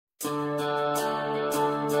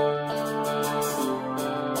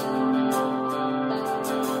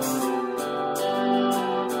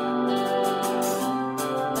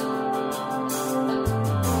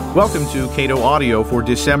Welcome to Cato Audio for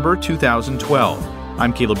December 2012.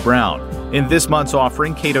 I'm Caleb Brown. In this month's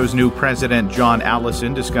offering, Cato's new president, John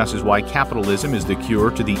Allison, discusses why capitalism is the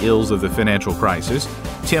cure to the ills of the financial crisis.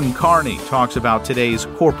 Tim Carney talks about today's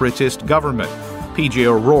corporatist government. P.J.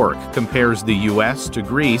 O'Rourke compares the U.S. to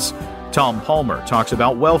Greece. Tom Palmer talks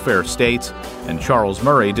about welfare states. And Charles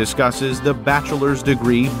Murray discusses the bachelor's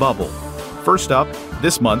degree bubble. First up,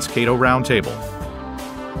 this month's Cato Roundtable.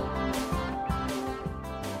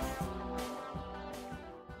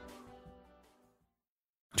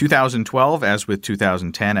 2012, as with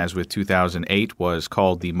 2010, as with 2008, was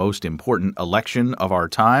called the most important election of our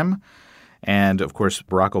time. And, of course,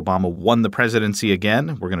 Barack Obama won the presidency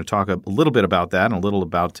again. We're going to talk a little bit about that and a little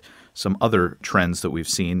about some other trends that we've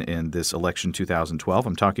seen in this election 2012.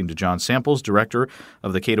 I'm talking to John Samples, director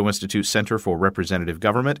of the Cato Institute Center for Representative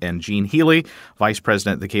Government, and Gene Healy, vice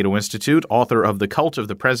president of the Cato Institute, author of The Cult of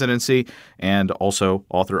the Presidency, and also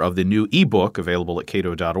author of the new ebook available at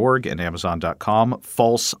cato.org and amazon.com,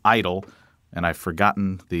 False Idol. And I've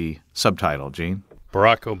forgotten the subtitle, Gene.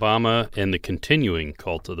 Barack Obama and the Continuing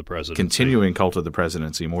Cult of the Presidency. Continuing Cult of the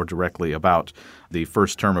Presidency, more directly about the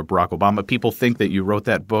first term of Barack Obama. People think that you wrote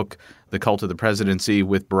that book, The Cult of the Presidency,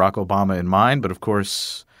 with Barack Obama in mind, but of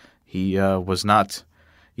course he was not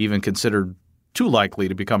even considered too likely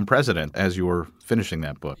to become president as you were finishing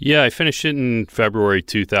that book. Yeah, I finished it in February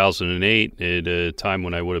 2008 at a time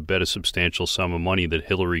when I would have bet a substantial sum of money that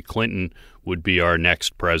Hillary Clinton would be our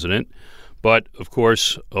next president. But, of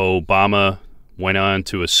course, Obama went on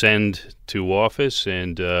to ascend to office,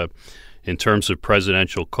 and in terms of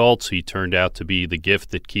presidential cults, he turned out to be the gift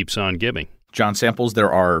that keeps on giving. John Samples,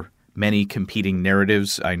 there are many competing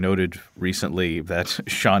narratives. I noted recently that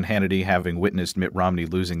Sean Hannity, having witnessed Mitt Romney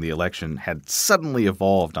losing the election, had suddenly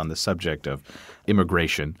evolved on the subject of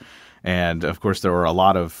immigration. And, of course, there were a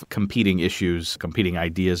lot of competing issues, competing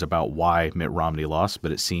ideas about why Mitt Romney lost,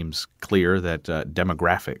 but it seems clear that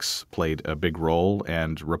demographics played a big role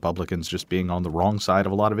and Republicans just being on the wrong side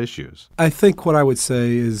of a lot of issues. I think what I would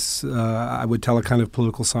say is I would tell a kind of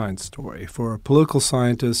political science story. For a political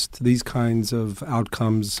scientist, these kinds of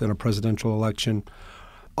outcomes in a presidential election,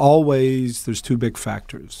 always there's two big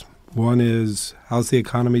factors. One is, how's the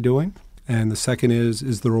economy doing? And the second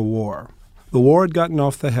is there a war? The war had gotten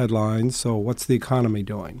off the headlines, so what's the economy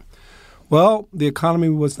doing? Well, the economy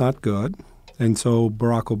was not good, and so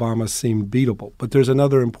Barack Obama seemed beatable. But there's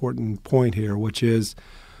another important point here, which is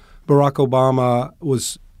Barack Obama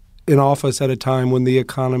was in office at a time when the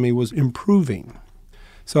economy was improving.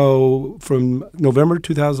 So from November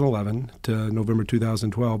 2011 to November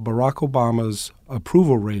 2012, Barack Obama's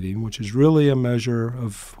approval rating, which is really a measure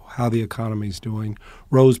of how the economy is doing,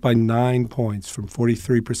 rose by 9 points from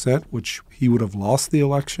 43%, which he would have lost the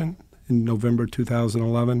election in November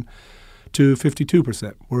 2011, to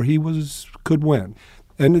 52%, where he could win.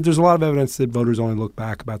 And there's a lot of evidence that voters only look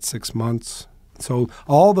back about 6 months. So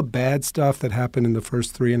all the bad stuff that happened in the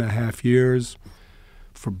first 3.5 years,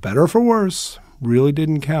 for better or for worse, really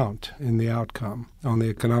didn't count in the outcome on the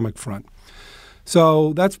economic front.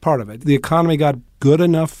 So that's part of it. The economy got good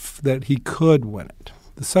enough that he could win it.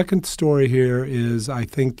 The second story here is I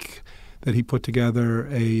think that he put together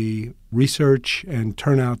a research and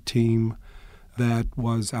turnout team that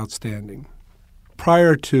was outstanding.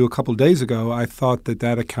 Prior to a couple of days ago, I thought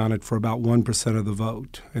that accounted for about 1% of the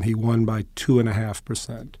vote, and he won by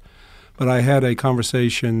 2.5%. But I had a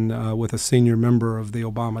conversation with a senior member of the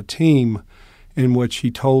Obama team in which he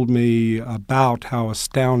told me about how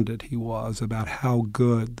astounded he was about how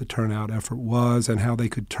good the turnout effort was and how they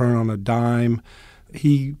could turn on a dime.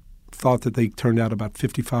 He thought that they turned out about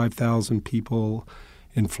 55,000 people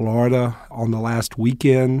in Florida on the last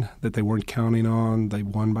weekend that they weren't counting on. They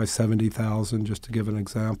won by 70,000, just to give an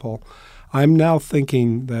example. I'm now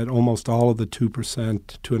thinking that almost all of the 2%,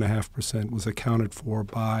 2.5% was accounted for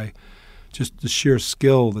by just the sheer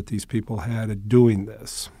skill that these people had at doing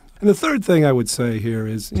this. And the third thing I would say here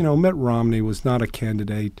is, Mitt Romney was not a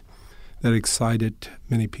candidate that excited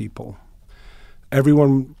many people.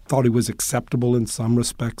 Everyone thought he was acceptable in some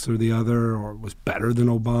respects or the other, or was better than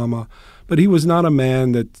Obama. But he was not a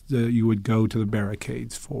man that you would go to the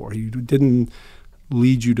barricades for. He didn't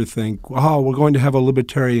lead you to think, oh, we're going to have a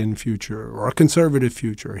libertarian future or a conservative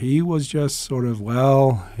future. He was just sort of,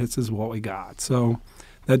 well, this is what we got. So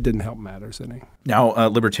that didn't help matters any. Now,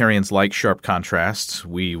 libertarians like sharp contrasts.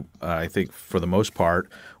 We, I think, for the most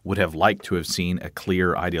part, would have liked to have seen a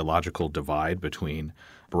clear ideological divide between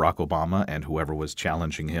Barack Obama and whoever was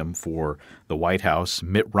challenging him for the White House.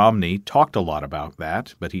 Mitt Romney talked a lot about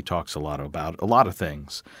that, but he talks a lot about a lot of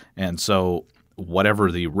things. And so whatever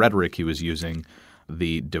the rhetoric he was using,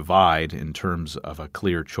 the divide in terms of a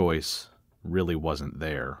clear choice really wasn't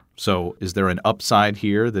there. So is there an upside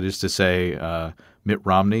here? That is to say, Mitt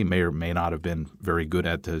Romney may or may not have been very good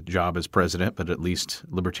at the job as president, but at least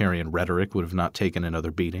libertarian rhetoric would have not taken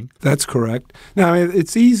another beating. That's correct. Now,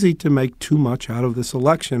 it's easy to make too much out of this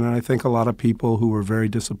election, and I think a lot of people who were very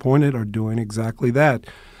disappointed are doing exactly that.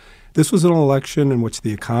 This was an election in which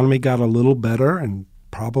the economy got a little better, and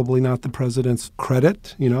probably not the president's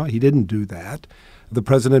credit. He didn't do that. The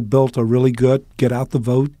president built a really good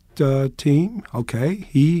get-out-the-vote team. Okay,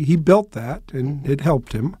 he built that, and it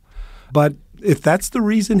helped him. But if that's the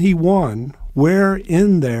reason he won, where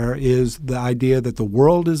in there is the idea that the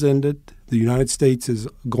world is ended, the United States is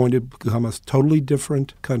going to become a totally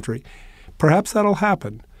different country? Perhaps that'll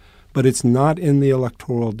happen, but it's not in the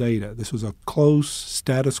electoral data. This was a close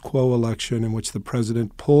status quo election in which the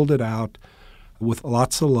president pulled it out with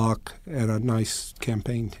lots of luck and a nice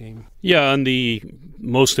campaign team. Yeah, on the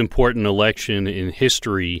most important election in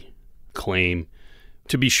history claim,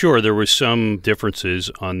 to be sure, there were some differences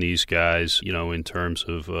on these guys, in terms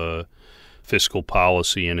of fiscal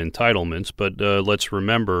policy and entitlements. But let's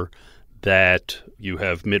remember that you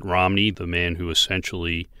have Mitt Romney, the man who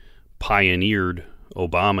essentially pioneered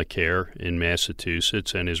Obamacare in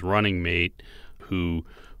Massachusetts, and his running mate who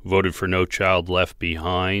voted for No Child Left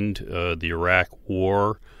Behind, the Iraq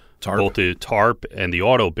War, both the TARP and the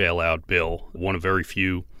auto bailout bill, one of very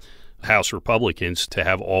few House Republicans to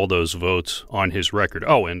have all those votes on his record.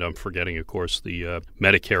 Oh, and I'm forgetting, of course, the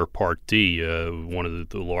Medicare Part D, one of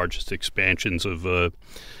the largest expansions of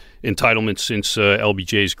entitlements since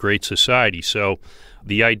LBJ's Great Society. So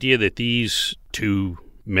the idea that these two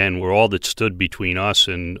men were all that stood between us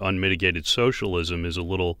and unmitigated socialism is a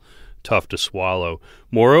little tough to swallow.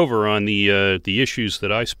 Moreover, on the issues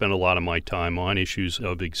that I spent a lot of my time on, issues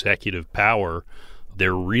of executive power,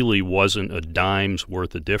 there really wasn't a dime's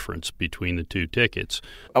worth of difference between the two tickets.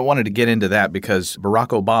 I wanted to get into that because Barack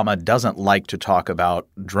Obama doesn't like to talk about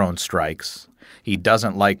drone strikes. He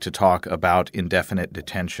doesn't like to talk about indefinite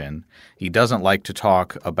detention. He doesn't like to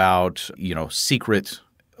talk about, secret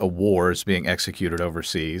wars being executed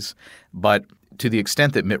overseas. But to the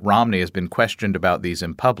extent that Mitt Romney has been questioned about these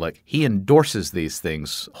in public, he endorses these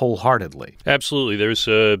things wholeheartedly. Absolutely. There's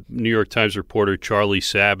a New York Times reporter, Charlie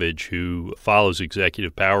Savage, who follows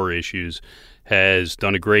executive power issues, has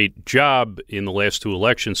done a great job in the last two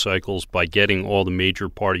election cycles by getting all the major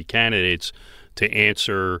party candidates to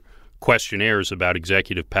answer questionnaires about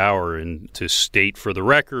executive power and to state for the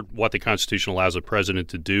record what the Constitution allows a president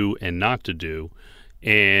to do and not to do.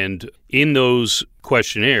 And in those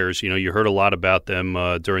questionnaires, you heard a lot about them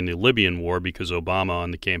during the Libyan war because Obama on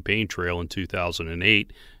the campaign trail in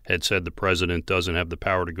 2008 had said the president doesn't have the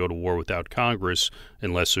power to go to war without Congress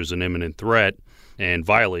unless there's an imminent threat, and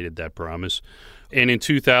violated that promise. And in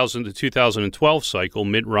the 2012 cycle,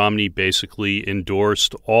 Mitt Romney basically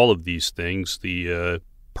endorsed all of these things, the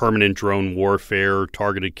permanent drone warfare,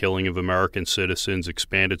 targeted killing of American citizens,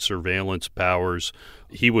 expanded surveillance powers.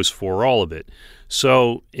 He was for all of it.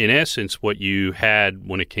 So, in essence, what you had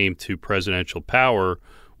when it came to presidential power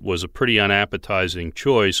was a pretty unappetizing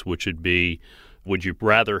choice, which would be, would you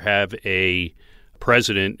rather have a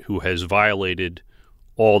president who has violated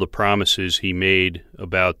all the promises he made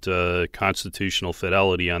about constitutional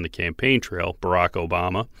fidelity on the campaign trail, Barack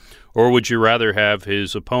Obama, or would you rather have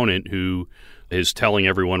his opponent who is telling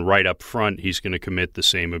everyone right up front he's going to commit the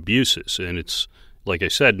same abuses? And it's, like I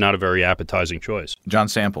said, not a very appetizing choice. John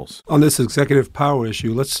Samples. On this executive power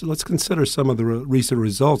issue, let's consider some of the recent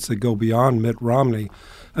results that go beyond Mitt Romney.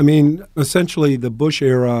 I mean, essentially, the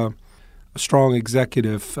Bush-era strong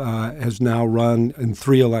executive has now run in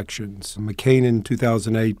 3 elections: McCain in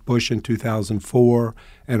 2008, Bush in 2004,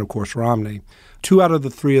 and, of course, Romney. 2 out of the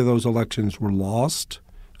 3 of those elections were lost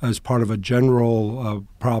as part of a general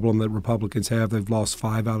problem that Republicans have. They've lost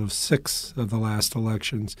 5 out of 6 of the last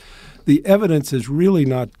elections. The evidence is really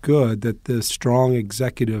not good that this strong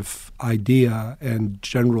executive idea and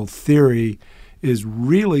general theory is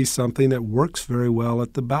really something that works very well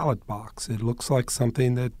at the ballot box. It looks like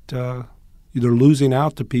something that they're losing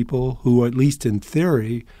out to people who, at least in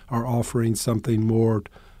theory, are offering something more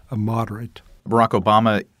moderate. Barack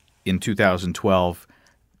Obama in 2012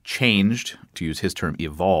 changed, to use his term,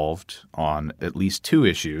 evolved on at least 2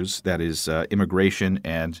 issues, that is immigration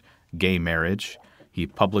and gay marriage. He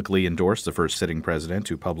publicly endorsed, the first sitting president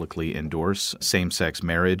to publicly endorse same-sex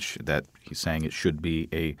marriage, that he's saying it should be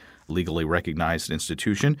a legally recognized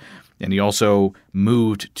institution. And he also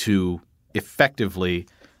moved to effectively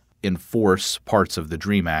enforce parts of the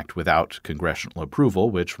DREAM Act without congressional approval,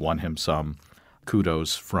 which won him some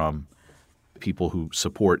kudos from people who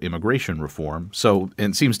support immigration reform. So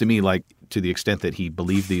it seems to me like to the extent that he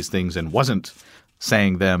believed these things and wasn't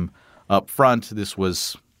saying them up front, this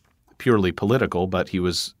was purely political, but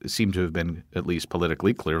he seemed to have been, at least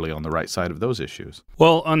politically, clearly on the right side of those issues.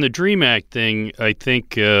 Well, on the DREAM Act thing, I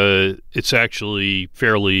think it's actually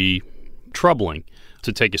fairly troubling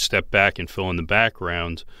to take a step back and fill in the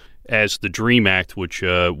background, as the DREAM Act, which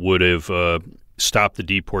would have stopped the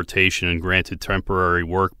deportation and granted temporary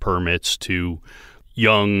work permits to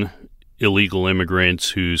young illegal immigrants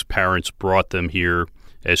whose parents brought them here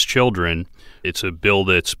as children. It's a bill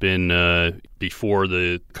that's been before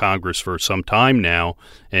the Congress for some time now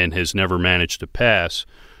and has never managed to pass.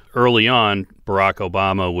 Early on, Barack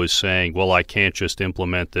Obama was saying, well, I can't just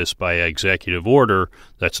implement this by executive order.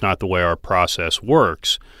 That's not the way our process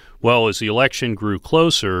works. Well, as the election grew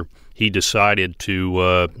closer, he decided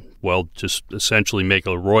to, just essentially make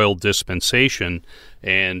a royal dispensation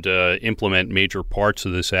and implement major parts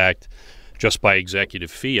of this act just by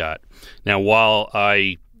executive fiat. Now, while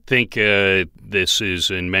I think this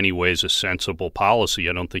is in many ways a sensible policy,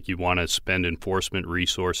 I don't think you want to spend enforcement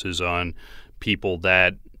resources on people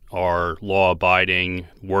that are law-abiding,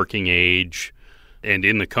 working age, and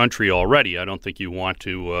in the country already. I don't think you want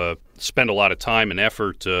to spend a lot of time and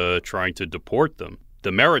effort trying to deport them.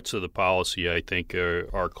 The merits of the policy, I think,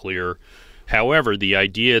 are clear. However, the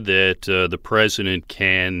idea that the president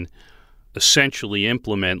can essentially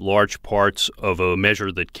implement large parts of a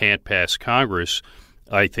measure that can't pass Congress,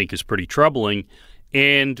 I think is pretty troubling.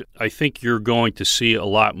 And I think you're going to see a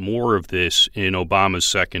lot more of this in Obama's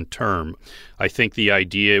second term. I think the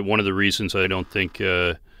idea, one of the reasons I don't think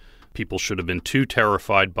people should have been too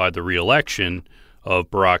terrified by the reelection of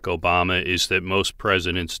Barack Obama is that most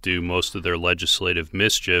presidents do most of their legislative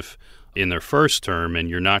mischief in their first term, and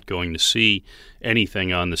you're not going to see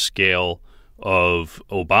anything on the scale of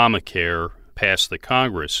Obamacare pass the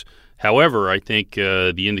Congress. However, I think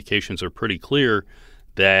the indications are pretty clear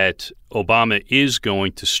that Obama is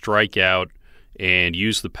going to strike out and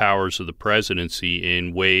use the powers of the presidency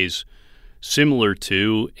in ways similar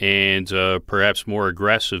to and perhaps more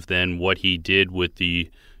aggressive than what he did with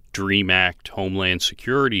the DREAM Act Homeland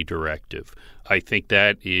Security Directive. I think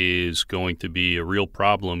that is going to be a real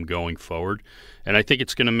problem going forward. And I think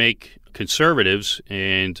it's going to make conservatives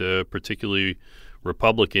and particularly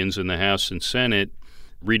Republicans in the House and Senate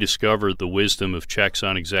rediscover the wisdom of checks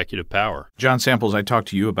on executive power. John Samples, I talked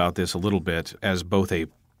to you about this a little bit as both a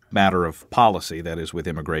matter of policy, that is with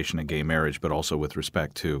immigration and gay marriage, but also with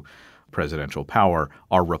respect to presidential power.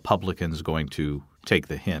 Are Republicans going to take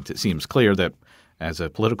the hint? It seems clear that as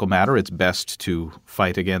a political matter, it's best to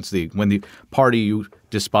fight against when the party you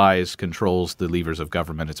despise controls the levers of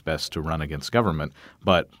government, it's best to run against government.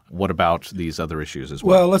 But what about these other issues as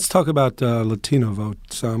well? Well, let's talk about Latino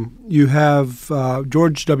votes. You have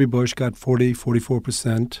George W. Bush got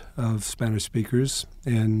 44% of Spanish speakers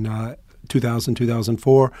in 2000,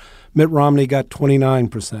 2004. Mitt Romney got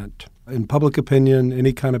 29%. In public opinion,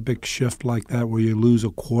 any kind of big shift like that where you lose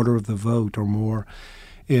a quarter of the vote or more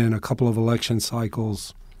in a couple of election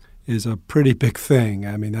cycles is a pretty big thing.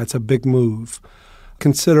 I mean, that's a big move.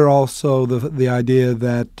 Consider also the idea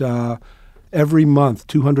that every month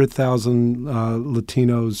 200,000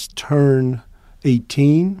 Latinos turn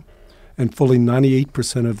 18, and fully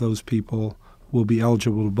 98% of those people will be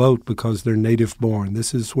eligible to vote because they're native born.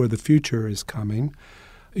 This is where the future is coming.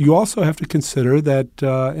 You also have to consider that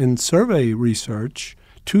in survey research,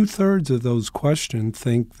 2/3 of those questioned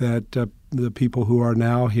think that the people who are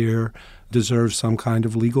now here deserve some kind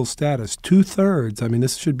of legal status. 2/3. I mean,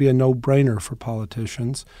 this should be a no-brainer for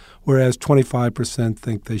politicians, whereas 25%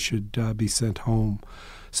 think they should be sent home.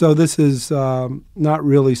 So this is not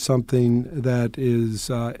really something that is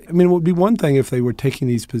it would be one thing if they were taking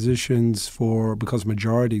these positions because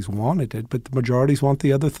majorities wanted it, but the majorities want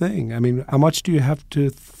the other thing. I mean, how much do you have to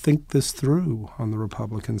think this through on the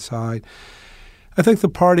Republican side? I think the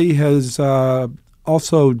party has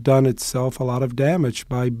also done itself a lot of damage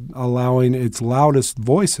by allowing its loudest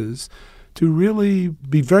voices to really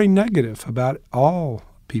be very negative about all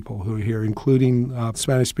people who are here, including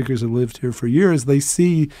Spanish speakers who lived here for years. They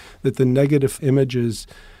see that the negative images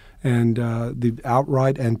and the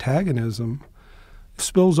outright antagonism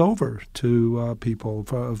spills over to people,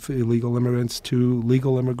 of illegal immigrants to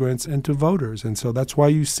legal immigrants and to voters. And so that's why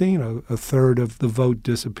you've seen a third of the vote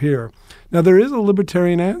disappear. Now, there is a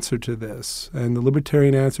libertarian answer to this, and the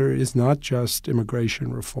libertarian answer is not just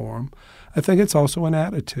immigration reform. I think it's also an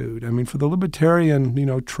attitude. I mean, for the libertarian,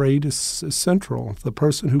 trade is central. The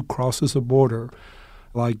person who crosses a border,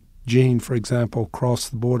 like Gene, for example,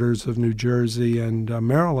 crossed the borders of New Jersey and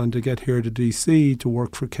Maryland to get here to D.C. to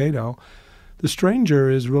work for Cato, The stranger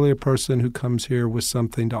is really a person who comes here with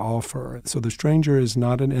something to offer. So the stranger is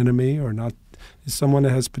not an enemy or not is someone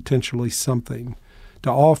that has potentially something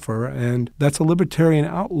to offer. And that's a libertarian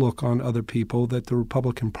outlook on other people that the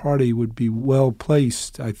Republican Party would be well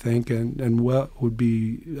placed, I think, and would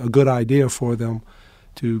be a good idea for them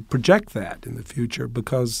to project that in the future,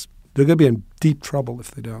 because they're going to be in deep trouble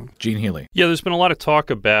if they don't. Gene Healy. Yeah, there's been a lot of talk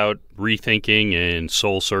about rethinking and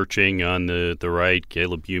soul-searching on the right.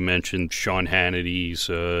 Caleb, you mentioned Sean Hannity's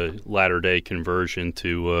latter-day conversion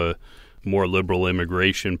to more liberal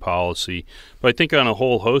immigration policy. But I think on a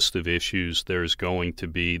whole host of issues, there's going to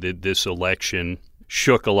be that this election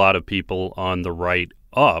shook a lot of people on the right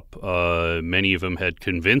up. Many of them had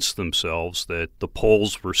convinced themselves that the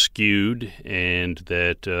polls were skewed and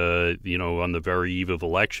that, on the very eve of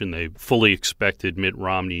election, they fully expected Mitt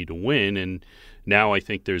Romney to win. And now I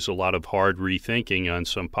think there's a lot of hard rethinking on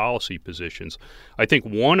some policy positions. I think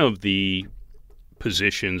one of the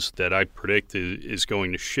positions that I predict is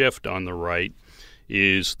going to shift on the right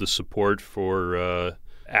is the support for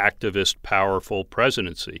activist, powerful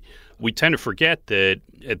presidency. We tend to forget that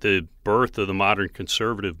at the birth of the modern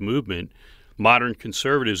conservative movement, modern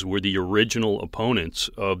conservatives were the original opponents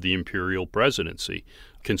of the imperial presidency.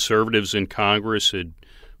 Conservatives in Congress had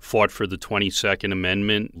fought for the 22nd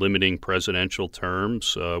Amendment, limiting presidential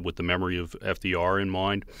terms with the memory of FDR in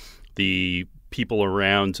mind. The people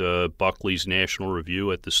around Buckley's National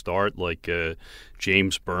Review at the start, like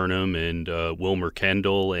James Burnham and Wilmer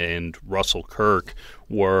Kendall and Russell Kirk,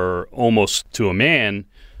 were almost to a man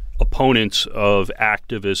opponents of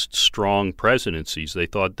activist, strong presidencies. They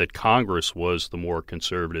thought that Congress was the more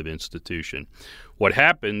conservative institution. What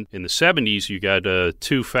happened in the 70s, you got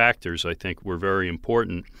two factors I think were very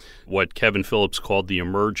important. What Kevin Phillips called the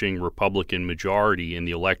emerging Republican majority in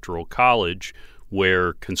the Electoral College,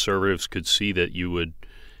 where conservatives could see that you would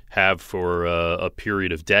have for a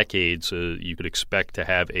period of decades, you could expect to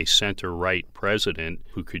have a center-right president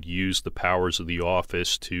who could use the powers of the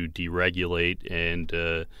office to deregulate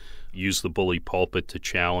and use the bully pulpit to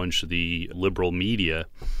challenge the liberal media.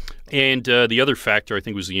 And the other factor, I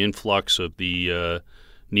think, was the influx of the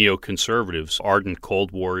neoconservatives, ardent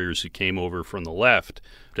Cold Warriors who came over from the left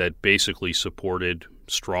that basically supported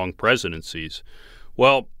strong presidencies.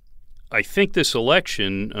 Well, I think this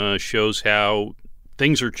election shows how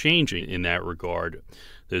things are changing in that regard.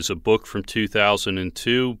 There's a book from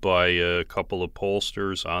 2002 by a couple of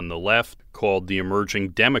pollsters on the left called The Emerging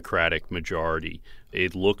Democratic Majority.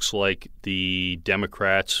 It looks like the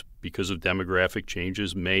Democrats, because of demographic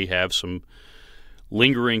changes, may have some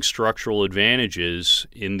lingering structural advantages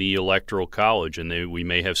in the Electoral College, and we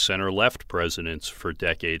may have center-left presidents for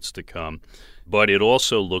decades to come. But it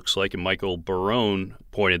also looks like, and Michael Barone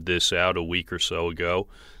pointed this out a week or so ago,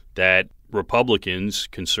 that Republicans,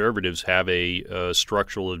 conservatives, have a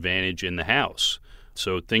structural advantage in the House.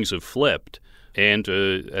 So things have flipped. And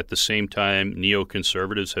at the same time,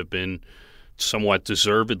 neoconservatives have been somewhat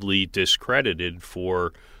deservedly discredited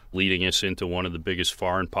for leading us into one of the biggest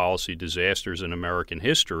foreign policy disasters in American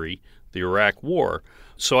history, the Iraq War.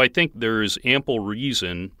 So I think there is ample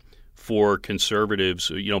reason for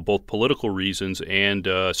conservatives, both political reasons and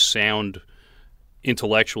sound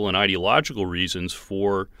intellectual and ideological reasons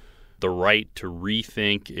for the right to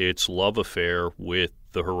rethink its love affair with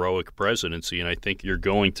the heroic presidency. And I think you're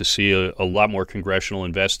going to see a lot more congressional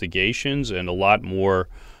investigations and a lot more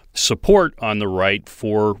support on the right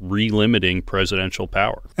for relimiting presidential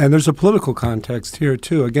power. And there's a political context here,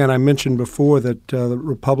 too. Again, I mentioned before that the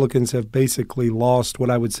Republicans have basically lost what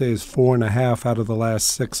I would say is 4.5 out of the last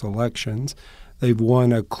 6 elections. They've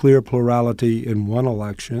won a clear plurality in one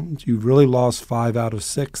election. You've really lost 5 out of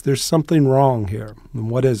 6. There's something wrong here. And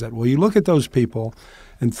what is it? Well, you look at those people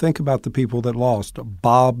and think about the people that lost.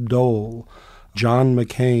 Bob Dole, John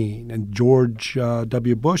McCain, and George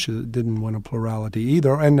W. Bush didn't win a plurality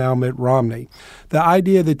either, and now Mitt Romney. The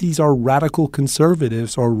idea that these are radical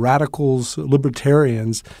conservatives or radicals,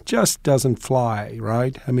 libertarians, just doesn't fly,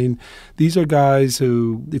 right? I mean, these are guys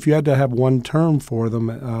who, if you had to have one term for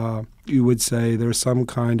them, you would say they're some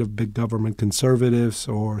kind of big government conservatives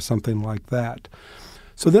or something like that.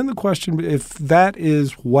 So then the question, if that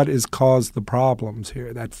is what has caused the problems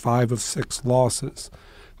here, that 5 of 6 losses,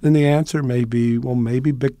 then the answer may be, well,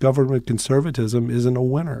 maybe big government conservatism isn't a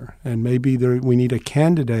winner, and maybe we need a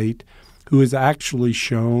candidate who has actually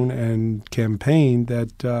shown and campaigned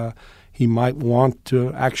that he might want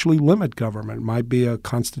to actually limit government, might be a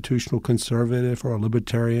constitutional conservative or a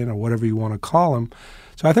libertarian or whatever you want to call him.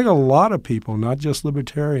 So I think a lot of people, not just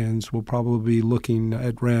libertarians, will probably be looking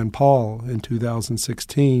at Rand Paul in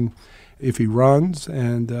 2016 if he runs,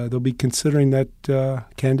 and they'll be considering that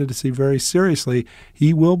candidacy very seriously.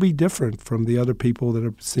 He will be different from the other people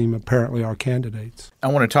that seem apparently our candidates. I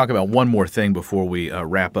want to talk about one more thing before we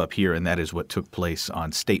wrap up here, and that is what took place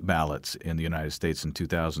on state ballots in the United States in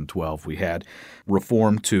 2012. We had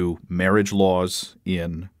reform to marriage laws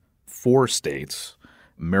in 4 states.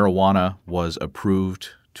 Marijuana was approved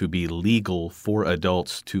to be legal for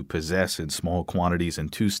adults to possess in small quantities in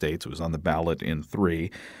 2 states. It was on the ballot in 3.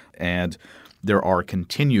 And there are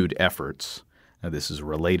continued efforts, now this is a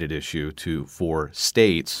related issue, for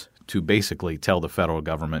states to basically tell the federal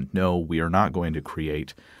government, no, we are not going to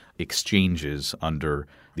create exchanges under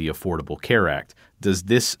the Affordable Care Act. Does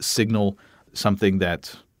this signal something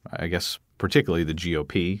that I guess particularly the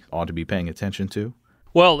GOP ought to be paying attention to?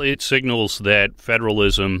 Well, it signals that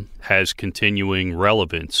federalism has continuing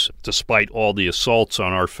relevance. Despite all the assaults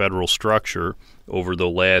on our federal structure over the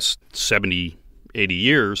last 70, 80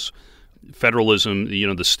 years, federalism,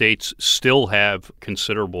 the states still have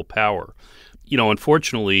considerable power.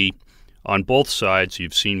 Unfortunately, on both sides,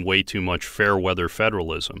 you've seen way too much fair weather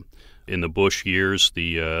federalism. In the Bush years,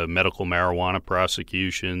 the medical marijuana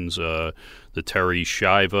prosecutions, the Terry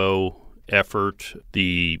Schiavo effort,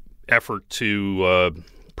 the effort to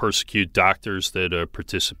persecute doctors that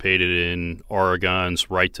participated in Oregon's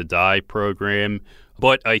Right to Die program.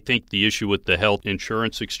 But I think the issue with the health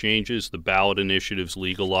insurance exchanges, the ballot initiatives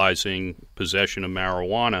legalizing possession of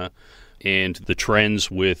marijuana, and the trends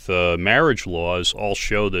with marriage laws all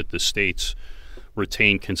show that the states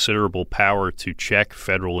retain considerable power to check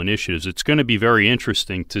federal initiatives. It's going to be very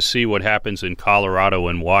interesting to see what happens in Colorado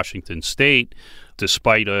and Washington state,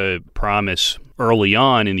 despite a promise early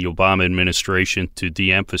on in the Obama administration to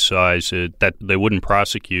de-emphasize that they wouldn't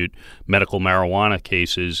prosecute medical marijuana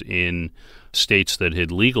cases in states that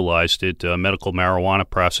had legalized it. Medical marijuana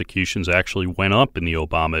prosecutions actually went up in the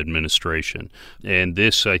Obama administration. And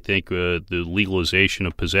this, I think, the legalization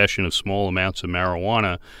of possession of small amounts of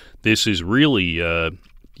marijuana, this is really,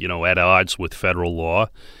 at odds with federal law.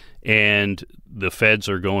 And the feds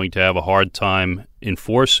are going to have a hard time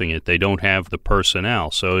enforcing it. They don't have the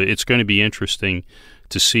personnel. So it's going to be interesting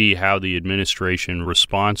to see how the administration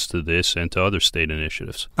responds to this and to other state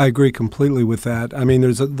initiatives. I agree completely with that. I mean,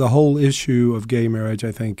 the whole issue of gay marriage,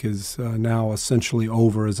 I think, is now essentially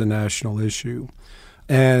over as a national issue.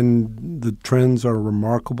 And the trends are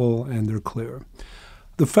remarkable and they're clear.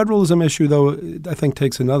 The federalism issue, though, I think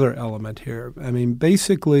takes another element here. I mean,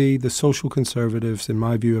 basically, the social conservatives, in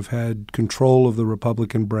my view, have had control of the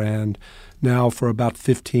Republican brand now for about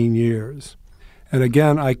 15 years. And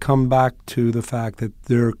again, I come back to the fact that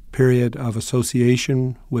their period of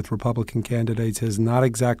association with Republican candidates has not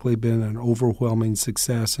exactly been an overwhelming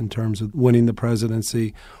success in terms of winning the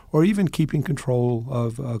presidency or even keeping control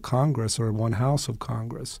of Congress or one house of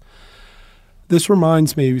Congress. This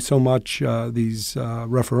reminds me so much, these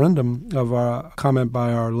referendum, of a comment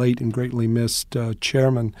by our late and greatly missed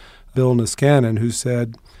chairman, Bill Niskanen, who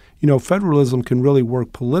said, federalism can really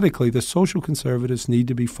work politically. The social conservatives need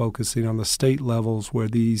to be focusing on the state levels where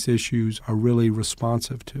these issues are really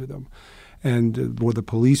responsive to them. And where the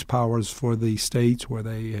police powers for the states where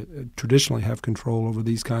they traditionally have control over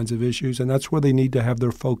these kinds of issues. And that's where they need to have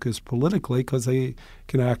their focus politically because they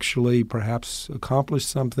can actually perhaps accomplish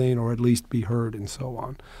something or at least be heard and so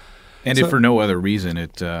on. And if for no other reason,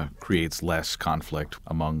 it creates less conflict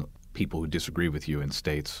among people who disagree with you in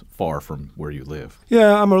states far from where you live.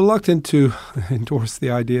 Yeah, I'm reluctant to endorse the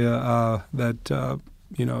idea that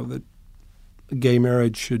gay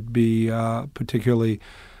marriage should be particularly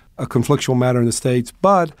a conflictual matter in the states,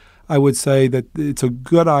 but I would say that it's a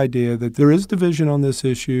good idea that there is division on this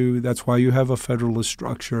issue. That's why you have a federalist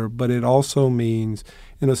structure, but it also means,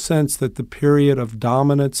 in a sense, that the period of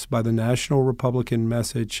dominance by the national Republican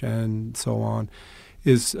message and so on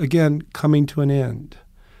is, again, coming to an end.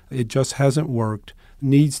 It just hasn't worked.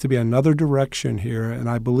 Needs to be another direction here, and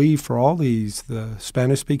I believe for all these, the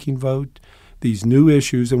Spanish-speaking vote, these new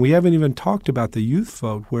issues, and we haven't even talked about the youth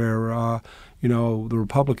vote where the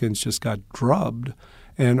Republicans just got drubbed,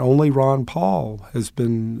 and only Ron Paul has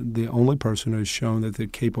been the only person who's shown that they're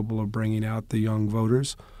capable of bringing out the young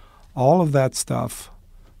voters. All of that stuff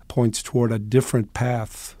points toward a different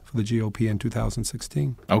path for the GOP in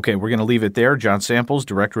 2016. Okay, we're going to leave it there. John Samples,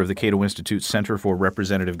 director of the Cato Institute Center for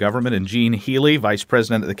Representative Government, and Gene Healy, vice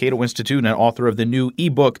president of the Cato Institute and author of the new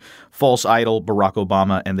ebook, False Idol, Barack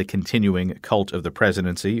Obama and the Continuing Cult of the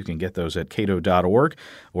Presidency. You can get those at cato.org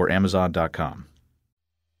or amazon.com.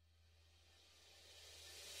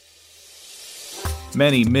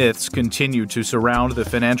 Many myths continue to surround the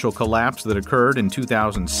financial collapse that occurred in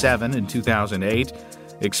 2007 and 2008.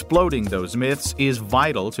 Exploding those myths is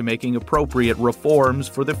vital to making appropriate reforms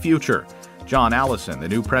for the future. John Allison, the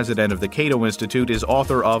new president of the Cato Institute, is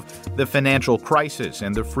author of The Financial Crisis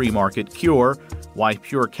and the Free Market Cure: Why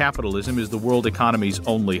Pure Capitalism is the World Economy's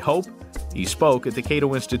Only Hope. He spoke at the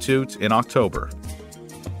Cato Institute in October.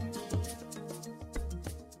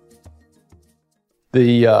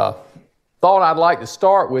 The thought I'd like to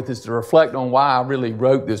start with is to reflect on why I really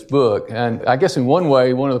wrote this book. And I guess in one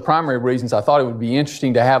way, one of the primary reasons I thought it would be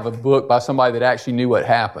interesting to have a book by somebody that actually knew what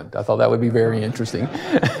happened. I thought that would be very interesting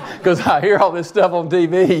because I hear all this stuff on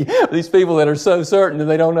TV, these people that are so certain that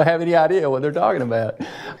they don't have any idea what they're talking about.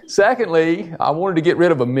 Secondly, I wanted to get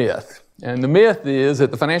rid of a myth. And the myth is that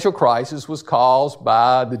the financial crisis was caused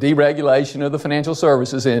by the deregulation of the financial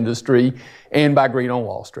services industry and by greed on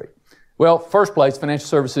Wall Street. Well, first place, the financial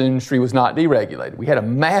services industry was not deregulated. We had a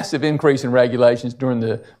massive increase in regulations during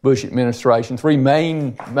the Bush administration. Three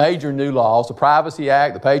major new laws: the Privacy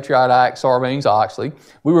Act, the Patriot Act, Sarbanes-Oxley.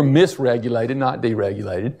 We were misregulated, not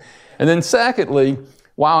deregulated. And then secondly,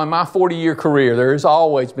 while in my 40-year career there has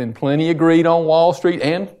always been plenty of greed on Wall Street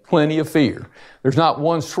and plenty of fear, there's not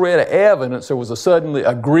one shred of evidence there was suddenly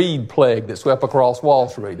a greed plague that swept across Wall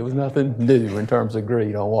Street. There was nothing new in terms of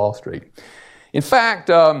greed on Wall Street. In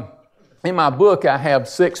fact, in my book, I have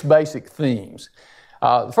 6 basic themes.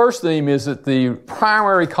 The first theme is that the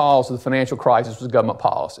primary cause of the financial crisis was government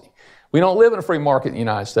policy. We don't live in a free market in the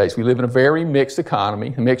United States. We live in a very mixed economy.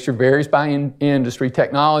 The mixture varies by industry.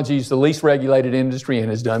 Technology is the least regulated industry and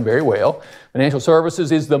has done very well. Financial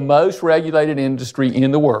services is the most regulated industry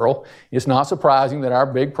in the world. It's not surprising that our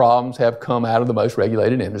big problems have come out of the most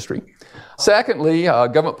regulated industry. Secondly,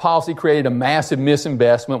 government policy created a massive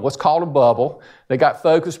misinvestment, what's called a bubble. They got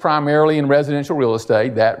focused primarily in residential real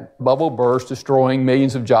estate. That bubble burst, destroying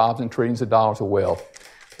millions of jobs and trillions of dollars of wealth.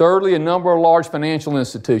 Thirdly, a number of large financial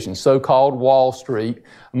institutions, so-called Wall Street,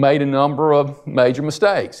 made a number of major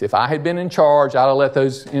mistakes. If I had been in charge, I'd have let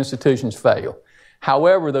those institutions fail.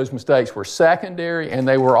 However, those mistakes were secondary, and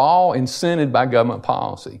they were all incented by government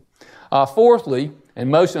policy. Fourthly, and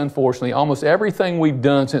most unfortunately, almost everything we've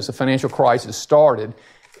done since the financial crisis started,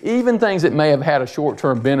 even things that may have had a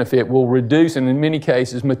short-term benefit, will reduce, and in many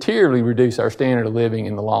cases, materially reduce our standard of living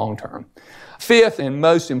in the long term. Fifth, and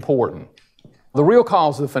most important, the real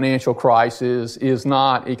cause of the financial crisis is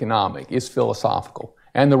not economic, it's philosophical.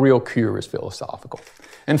 And the real cure is philosophical.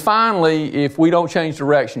 And finally, if we don't change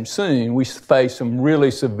direction soon, we face some really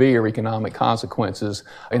severe economic consequences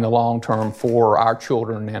in the long term for our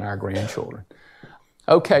children and our grandchildren.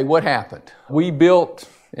 Okay, what happened? We built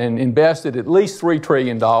and invested at least $3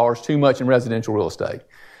 trillion, too much in residential real estate.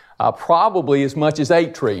 Probably as much as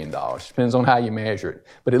 $8 trillion, depends on how you measure it,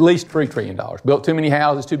 but at least $3 trillion. Built too many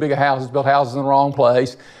houses, too big of houses, built houses in the wrong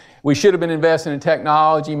place. We should have been investing in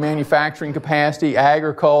technology, manufacturing capacity,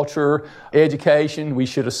 agriculture, education. We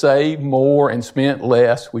should have saved more and spent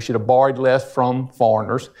less. We should have borrowed less from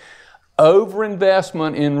foreigners.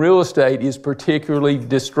 Overinvestment in real estate is particularly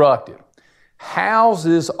destructive.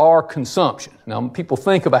 Houses are consumption. Now, people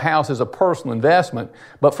think of a house as a personal investment,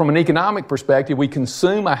 but from an economic perspective, we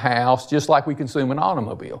consume a house just like we consume an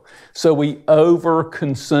automobile. So we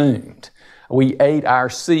overconsumed. We ate our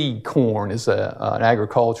seed corn as an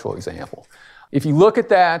agricultural example. If you look at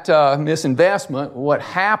that misinvestment, what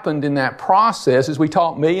happened in that process is we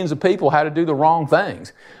taught millions of people how to do the wrong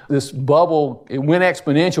things. This bubble, it went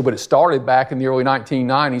exponential, but it started back in the early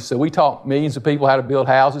 1990s. So we taught millions of people how to build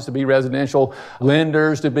houses, to be residential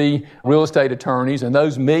lenders, to be real estate attorneys. And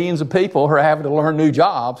those millions of people are having to learn new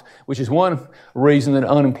jobs, which is one reason that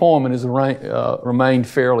unemployment has remained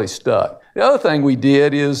fairly stuck. The other thing we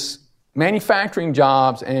did is manufacturing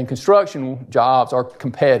jobs and construction jobs are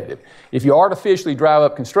competitive. If you artificially drive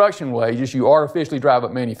up construction wages, you artificially drive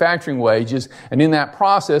up manufacturing wages, and in that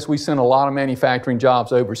process, we send a lot of manufacturing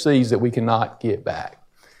jobs overseas that we cannot get back.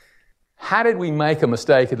 How did we make a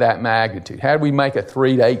mistake of that magnitude? How did we make a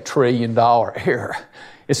 $3 to $8 trillion error?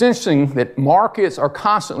 It's interesting that markets are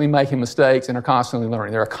constantly making mistakes and are constantly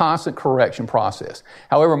learning. They're a constant correction process.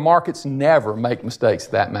 However, markets never make mistakes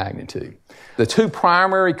of that magnitude. The two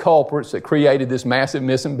primary culprits that created this massive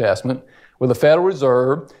misinvestment were the Federal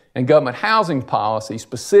Reserve and government housing policy,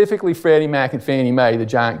 specifically Freddie Mac and Fannie Mae, the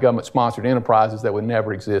giant government-sponsored enterprises that would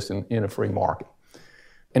never exist in a free market.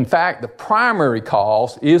 In fact, the primary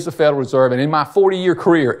cause is the Federal Reserve, and in my 40-year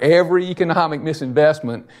career, every economic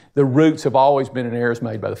misinvestment, the roots have always been in errors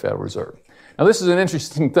made by the Federal Reserve. Now, this is an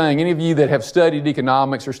interesting thing. Any of you that have studied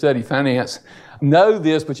economics or studied finance know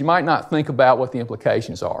this, but you might not think about what the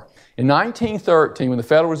implications are. In 1913, when the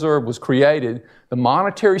Federal Reserve was created, the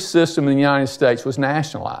monetary system in the United States was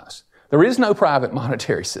nationalized. There is no private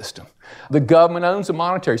monetary system. The government owns the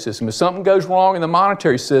monetary system. If something goes wrong in the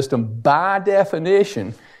monetary system, by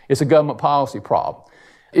definition, it's a government policy problem.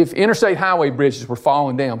 If interstate highway bridges were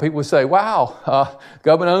falling down, people would say, wow,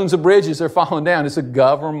 government owns the bridges, they're falling down. It's a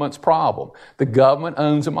government's problem. The government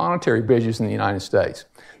owns the monetary bridges in the United States.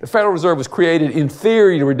 The Federal Reserve was created in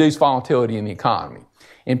theory to reduce volatility in the economy.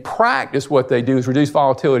 In practice, what they do is reduce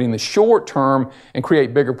volatility in the short term and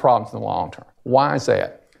create bigger problems in the long term. Why is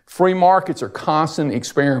that? Free markets are constant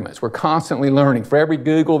experiments. We're constantly learning. For every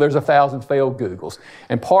Google, there's 1,000 failed Googles.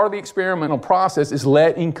 And part of the experimental process is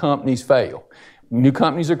letting companies fail. New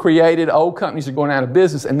companies are created, old companies are going out of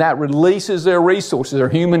business, and that releases their resources, their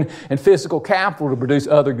human and physical capital to produce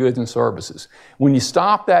other goods and services. When you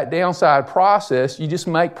stop that downside process, you just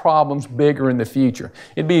make problems bigger in the future.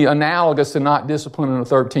 It'd be analogous to not disciplining a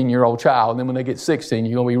 13-year-old child, and then when they get 16,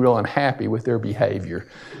 you're going to be real unhappy with their behavior.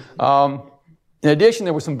 In addition,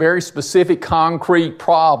 there were some very specific concrete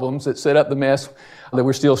problems that set up the mess that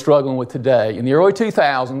we're still struggling with today. In the early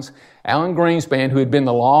 2000s, Alan Greenspan, who had been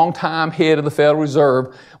the longtime head of the Federal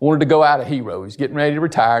Reserve, wanted to go out a hero. He was getting ready to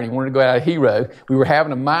retire, and he wanted to go out a hero. We were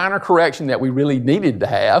having a minor correction that we really needed to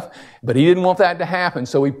have, but he didn't want that to happen,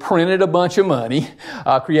 so he printed a bunch of money,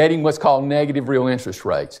 creating what's called negative real interest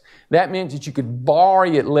rates. That meant that you could borrow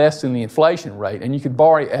at less than the inflation rate, and you could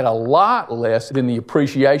borrow at a lot less than the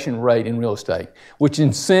appreciation rate in real estate, which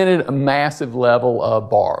incented a massive level of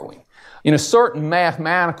borrowing. In a certain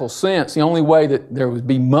mathematical sense, the only way that there would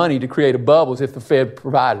be money to create a bubble is if the Fed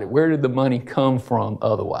provided it. Where did the money come from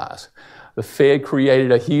otherwise? The Fed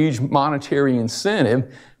created a huge monetary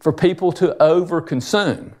incentive for people to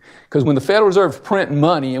overconsume. Because when the Federal Reserve is printing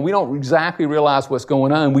money and we don't exactly realize what's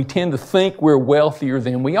going on, we tend to think we're wealthier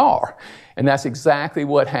than we are. And that's exactly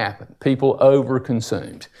what happened. People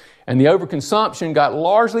overconsumed. And the overconsumption got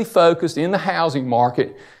largely focused in the housing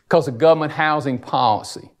market because of government housing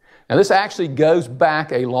policy. Now, this actually goes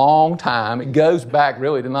back a long time. It goes back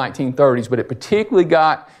really to the 1930s, but it particularly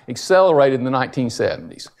got accelerated in the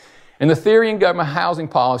 1970s. And the theory in government housing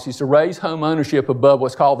policy is to raise home ownership above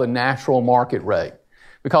what's called the natural market rate,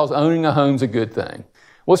 because owning a home is a good thing.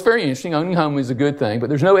 Well, it's very interesting. Owning a home is a good thing, but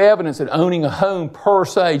there's no evidence that owning a home per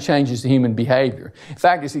se changes the human behavior. In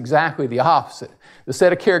fact, it's exactly the opposite. The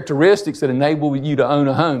set of characteristics that enable you to own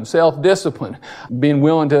a home, self-discipline, being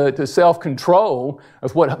willing to self-control,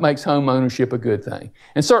 is what makes home ownership a good thing.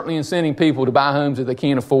 And certainly incenting people to buy homes that they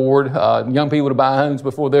can't afford, young people to buy homes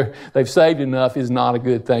before they've saved enough is not a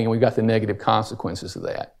good thing, and we've got the negative consequences of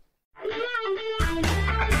that.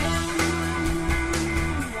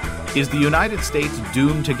 Is the United States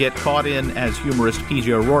doomed to get caught in, as humorist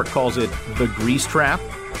P.J. O'Rourke calls it, the grease trap?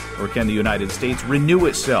 Or can the United States renew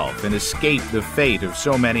itself and escape the fate of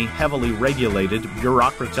so many heavily regulated,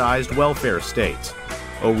 bureaucratized welfare states?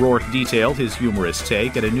 O'Rourke detailed his humorous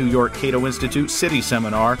take at a New York Cato Institute City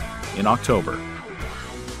seminar in October.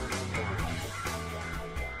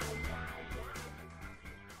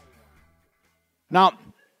 Now,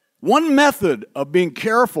 one method of being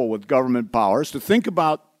careful with government power is to think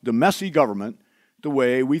about the messy government the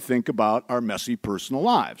way we think about our messy personal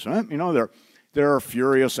lives, right? You know, there are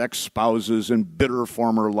furious ex-spouses and bitter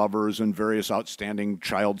former lovers and various outstanding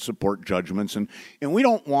child support judgments, and we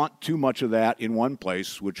don't want too much of that in one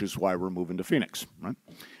place, which is why we're moving to Phoenix, right?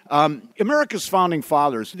 America's founding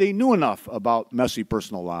fathers, they knew enough about messy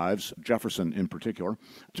personal lives, Jefferson in particular,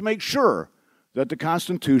 to make sure that the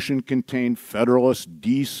Constitution contained federalist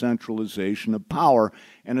decentralization of power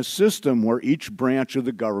and a system where each branch of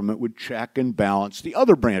the government would check and balance the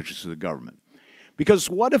other branches of the government. Because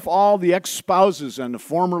what if all the ex-spouses and the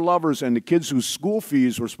former lovers and the kids whose school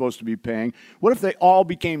fees were supposed to be paying, what if they all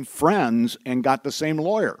became friends and got the same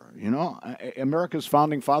lawyer? You know, America's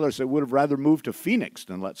founding fathers said would have rather moved to Phoenix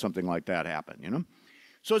than let something like that happen, you know?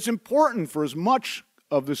 So it's important for as much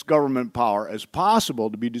of this government power as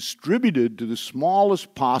possible to be distributed to the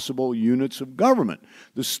smallest possible units of government,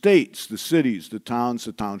 the states, the cities, the towns,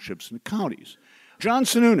 the townships, and the counties. John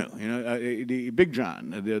Sununu, you know, the Big John,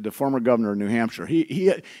 the former governor of New Hampshire, he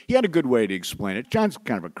had a good way to explain it. John's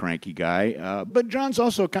kind of a cranky guy, but John's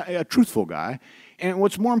also a truthful guy. And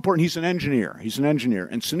what's more important, he's an engineer. He's an engineer.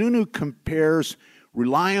 And Sununu compares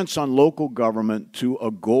reliance on local government to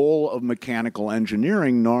a goal of mechanical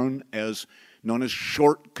engineering known as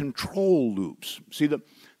short control loops. See, the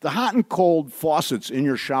hot and cold faucets in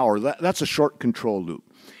your shower, that's a short control loop.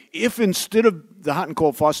 If instead of the hot and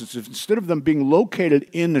cold faucets, if instead of them being located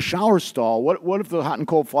in the shower stall, what if the hot and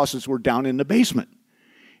cold faucets were down in the basement?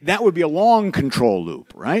 That would be a long control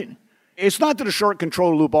loop, right? It's not that a short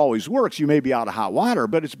control loop always works. You may be out of hot water,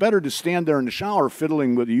 but it's better to stand there in the shower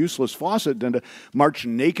fiddling with a useless faucet than to march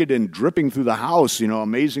naked and dripping through the house,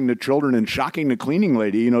 amazing the children and shocking the cleaning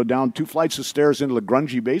lady, down 2 flights of stairs into the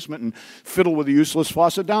grungy basement and fiddle with a useless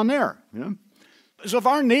faucet down there. So if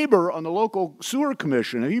our neighbor on the local sewer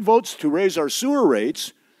commission, if he votes to raise our sewer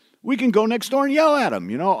rates, we can go next door and yell at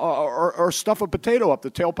him, or stuff a potato up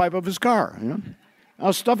the tailpipe of his car, Now,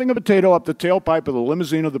 stuffing a potato up the tailpipe of the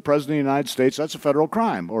limousine of the President of the United States, that's a federal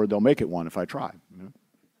crime, or they'll make it one if I try.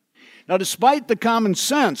 Now, despite the common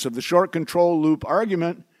sense of the short control loop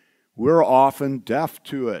argument, we're often deaf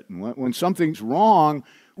to it. And when something's wrong,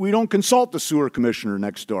 we don't consult the sewer commissioner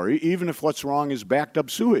next door, even if what's wrong is backed up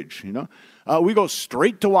sewage, We go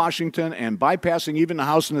straight to Washington, and bypassing even the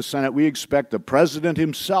House and the Senate, we expect the president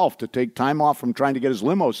himself to take time off from trying to get his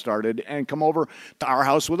limo started and come over to our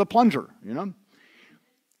house with a plunger,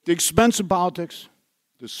 The expense of politics,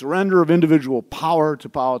 the surrender of individual power to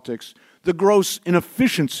politics, the gross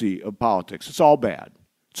inefficiency of politics, it's all bad.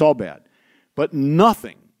 It's all bad. But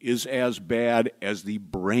nothing is as bad as the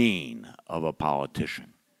brain of a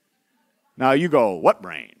politician. Now you go, what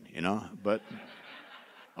brain, But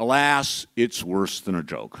alas, it's worse than a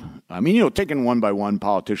joke. Taken one by one,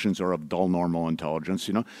 politicians are of dull normal intelligence,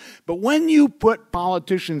 But when you put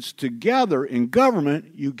politicians together in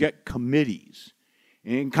government, you get committees.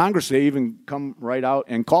 In Congress, they even come right out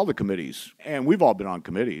and call the committees. And we've all been on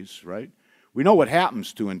committees, right? We know what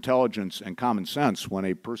happens to intelligence and common sense when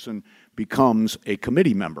a person becomes a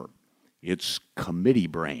committee member. It's committee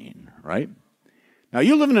brain, right? Now,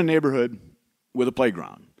 you live in a neighborhood with a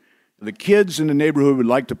playground. The kids in the neighborhood would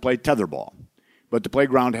like to play tetherball, but the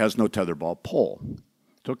playground has no tetherball pole.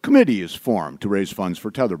 So a committee is formed to raise funds for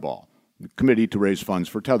tetherball. The Committee to Raise Funds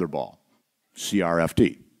for Tetherball,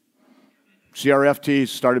 CRFT. CRFT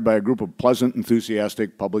is started by a group of pleasant,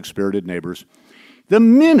 enthusiastic, public-spirited neighbors. The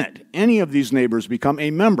minute any of these neighbors become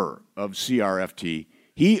a member of CRFT,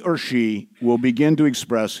 he or she will begin to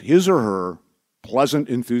express his or her pleasant,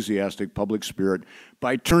 enthusiastic public spirit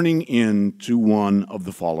by turning into one of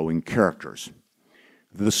the following characters.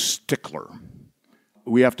 The stickler.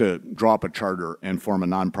 We have to draw up a charter and form a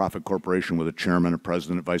nonprofit corporation with a chairman, a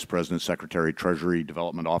president, vice president, secretary, treasury,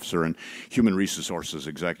 development officer, and human resources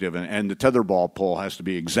executive. And the tetherball pole has to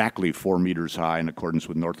be exactly 4 meters high in accordance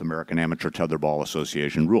with North American Amateur Tetherball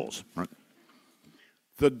Association rules. Right?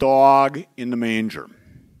 The dog in the manger.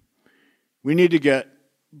 We need to get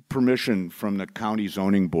permission from the county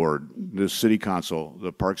zoning board, the city council,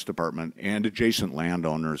 the parks department, and adjacent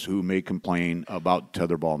landowners who may complain about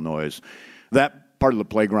tetherball noise. That part of the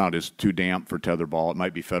playground is too damp for tetherball. It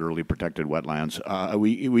might be federally protected wetlands.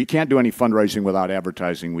 We can't do any fundraising without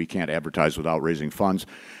advertising. We can't advertise without raising funds.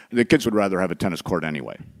 The kids would rather have a tennis court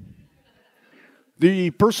anyway.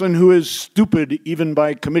 The person who is stupid even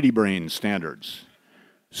by committee brain standards.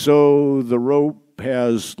 So the rope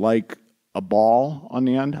has like a ball on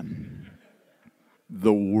the end.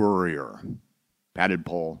 The worrier. Padded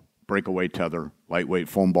pole, breakaway tether, lightweight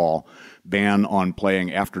foam ball, ban on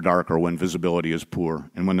playing after dark or when visibility is poor,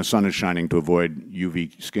 and when the sun is shining to avoid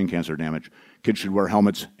UV skin cancer damage. Kids should wear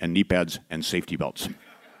helmets and knee pads and safety belts.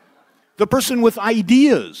 The person with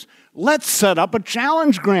ideas. Let's set up a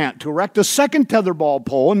challenge grant to erect a second tetherball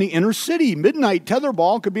pole in the inner city. Midnight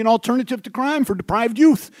tetherball could be an alternative to crime for deprived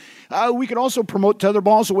youth. We could also promote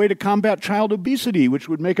tetherball as a way to combat child obesity, which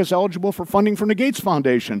would make us eligible for funding from the Gates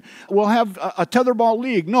Foundation. We'll have a tetherball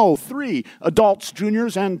league. No, 3 adults,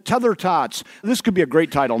 juniors, and tether tots. This could be a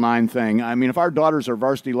great Title IX thing. If our daughters are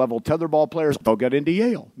varsity level tetherball players, they'll get into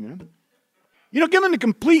Yale. Given the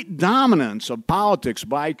complete dominance of politics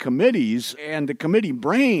by committees and the committee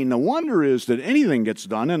brain, the wonder is that anything gets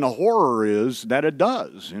done, and the horror is that it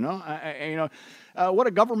does. What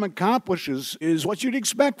a government accomplishes is what you'd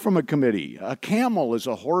expect from a committee. A camel is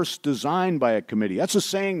a horse designed by a committee. That's a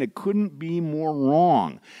saying that couldn't be more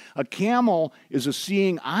wrong. A camel is a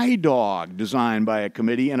seeing eye dog designed by a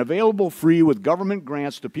committee and available free with government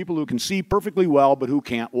grants to people who can see perfectly well but who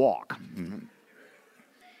can't walk.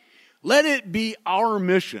 Let it be our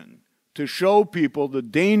mission to show people the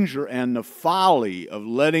danger and the folly of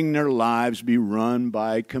letting their lives be run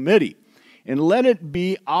by committee. And let it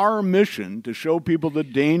be our mission to show people the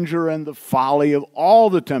danger and the folly of all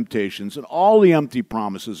the temptations and all the empty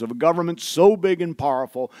promises of a government so big and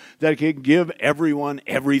powerful that it can give everyone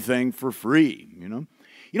everything for free,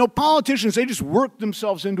 Politicians, they just work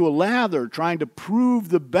themselves into a lather trying to prove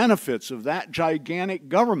the benefits of that gigantic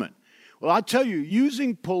government. Well, I'll tell you,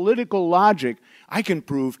 using political logic, I can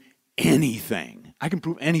prove anything. I can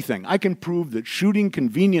prove anything. I can prove that shooting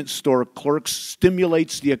convenience store clerks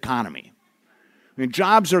stimulates the economy. I mean,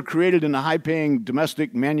 jobs are created in the high-paying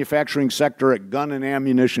domestic manufacturing sector at gun and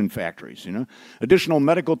ammunition factories, Additional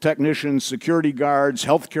medical technicians, security guards,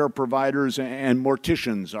 healthcare providers, and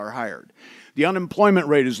morticians are hired. The unemployment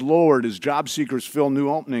rate is lowered as job seekers fill new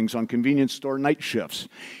openings on convenience store night shifts.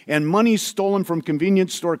 And money stolen from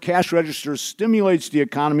convenience store cash registers stimulates the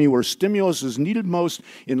economy where stimulus is needed most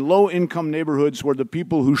in low-income neighborhoods where the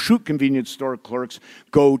people who shoot convenience store clerks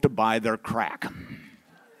go to buy their crack.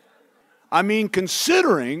 I mean,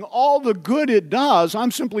 considering all the good it does,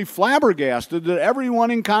 I'm simply flabbergasted that everyone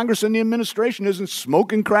in Congress and the administration isn't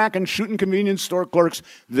smoking crack and shooting convenience store clerks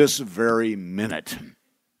this very minute.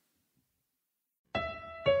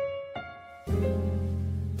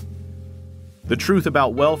 The truth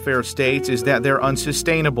about welfare states is that they're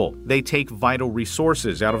unsustainable. They take vital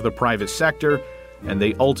resources out of the private sector, and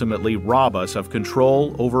they ultimately rob us of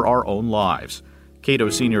control over our own lives.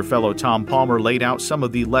 Cato Senior Fellow Tom Palmer laid out some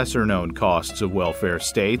of the lesser-known costs of welfare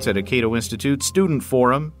states at a Cato Institute Student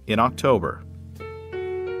Forum in October.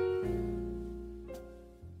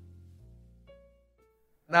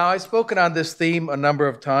 Now, I've spoken on this theme a number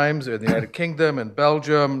of times in the United Kingdom and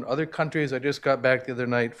Belgium, other countries. I just got back the other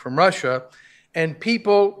night from Russia, and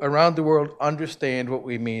people around the world understand what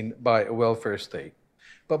we mean by a welfare state.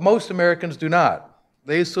 But most Americans do not.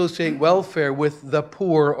 They associate welfare with the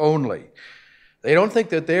poor only. They don't think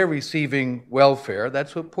that they're receiving welfare.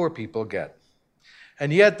 That's what poor people get.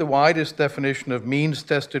 And yet, the widest definition of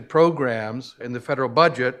means-tested programs in the federal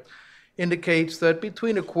budget indicates that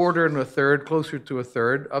between a quarter and a third, closer to a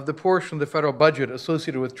third, of the portion of the federal budget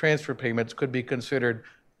associated with transfer payments could be considered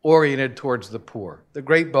oriented towards the poor. The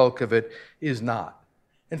great bulk of it is not.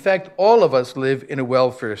 In fact, all of us live in a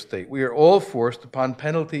welfare state. We are all forced, upon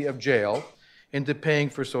penalty of jail, into paying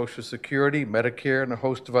for Social Security, Medicare, and a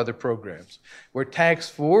host of other programs. We're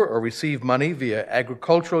taxed for or receive money via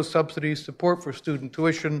agricultural subsidies, support for student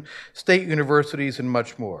tuition, state universities, and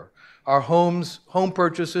much more. Our home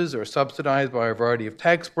purchases are subsidized by a variety of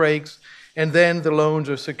tax breaks, and then the loans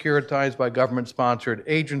are securitized by government-sponsored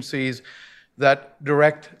agencies that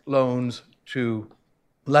direct loans to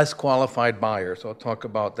less qualified buyers. I'll talk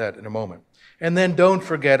about that in a moment. And then don't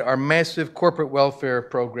forget our massive corporate welfare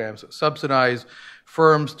programs that subsidize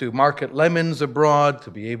firms to market lemons abroad,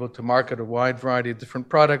 to be able to market a wide variety of different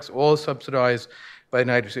products, all subsidized by the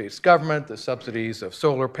United States government, the subsidies of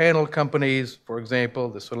solar panel companies, for example,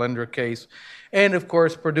 the Solyndra case, and of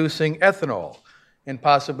course producing ethanol, and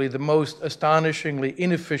possibly the most astonishingly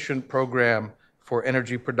inefficient program for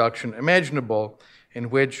energy production imaginable,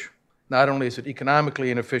 in which not only is it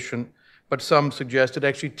economically inefficient, but some suggest it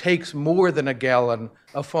actually takes more than a gallon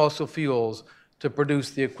of fossil fuels to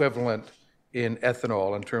produce the equivalent in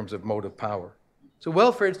ethanol in terms of motive power. So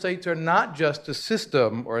welfare states are not just a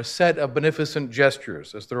system or a set of beneficent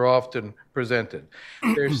gestures, as they're often presented.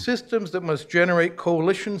 They're systems that must generate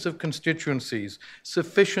coalitions of constituencies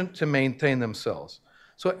sufficient to maintain themselves.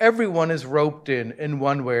 So everyone is roped in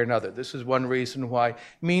one way or another. This is one reason why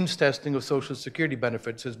means testing of Social Security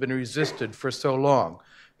benefits has been resisted for so long,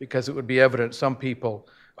 because it would be evident some people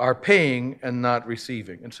are paying and not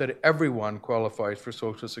receiving. Instead, everyone qualifies for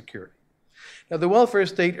Social Security. Now, the welfare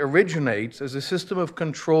state originates as a system of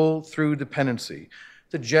control through dependency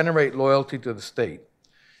to generate loyalty to the state.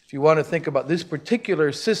 If you want to think about this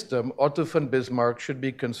particular system, Otto von Bismarck should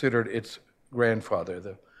be considered its grandfather,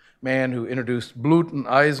 the man who introduced Blut und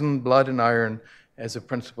Eisen, blood and iron, as a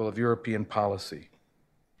principle of European policy.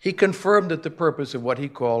 He confirmed that the purpose of what he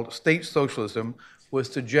called state socialism was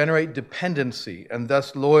to generate dependency and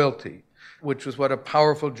thus loyalty, which was what a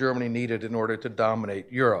powerful Germany needed in order to dominate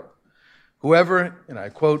Europe. Whoever, and I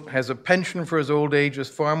quote, has a pension for his old age is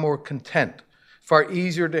far more content, far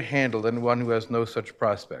easier to handle than one who has no such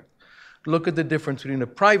prospect. Look at the difference between a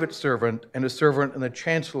private servant and a servant in the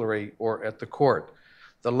chancellery or at the court.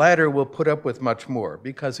 The latter will put up with much more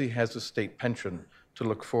because he has a state pension to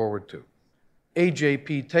look forward to.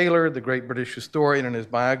 A.J.P. Taylor, the great British historian, in his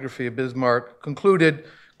biography of Bismarck, concluded,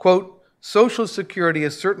 quote, Social Security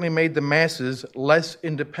has certainly made the masses less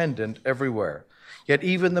independent everywhere. Yet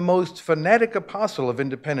even the most fanatic apostle of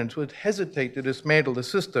independence would hesitate to dismantle the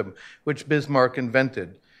system which Bismarck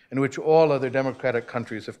invented and which all other democratic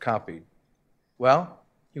countries have copied. Well,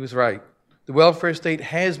 he was right. The welfare state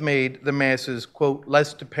has made the masses, quote,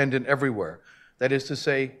 less dependent everywhere. That is to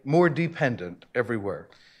say, more dependent everywhere.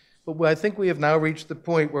 But I think we have now reached the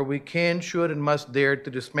point where we can, should, and must dare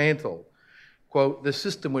to dismantle, quote, the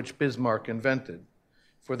system which Bismarck invented.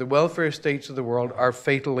 For the welfare states of the world are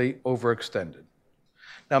fatally overextended.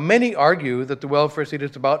 Now, many argue that the welfare state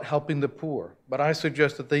is about helping the poor, but I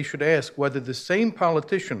suggest that they should ask whether the same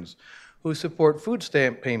politicians who support food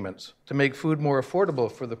stamp payments to make food more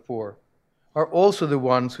affordable for the poor are also the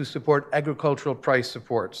ones who support agricultural price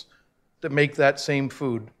supports to make that same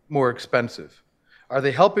food more expensive. Are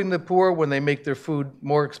they helping the poor when they make their food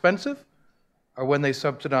more expensive, or when they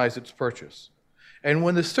subsidize its purchase? And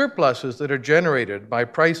when the surpluses that are generated by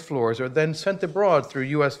price floors are then sent abroad through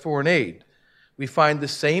U.S. foreign aid, we find the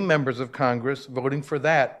same members of Congress voting for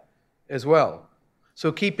that as well.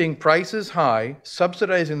 So keeping prices high,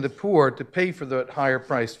 subsidizing the poor to pay for the higher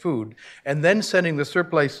priced food, and then sending the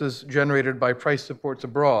surpluses generated by price supports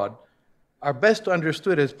abroad are best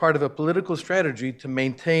understood as part of a political strategy to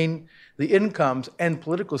maintain the incomes and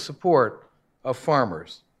political support of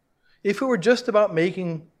farmers. If it were just about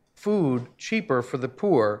making food cheaper for the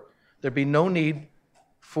poor, there'd be no need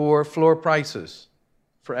for floor prices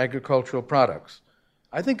for agricultural products.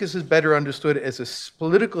 I think this is better understood as a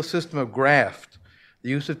political system of graft, the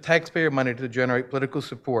use of taxpayer money to generate political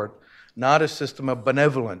support, not a system of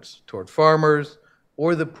benevolence toward farmers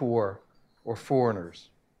or the poor or foreigners.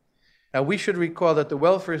 Now, we should recall that the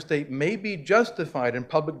welfare state may be justified in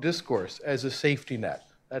public discourse as a safety net.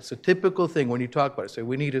 That's a typical thing when you talk about it. Say,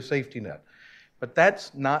 we need a safety net. But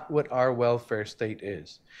that's not what our welfare state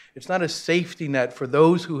is. It's not a safety net for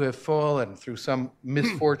those who have fallen through some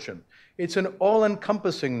misfortune. It's an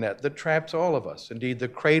all-encompassing net that traps all of us. Indeed, the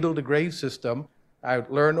cradle-to-grave system, I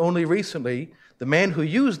learned only recently, the man who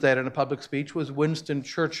used that in a public speech was Winston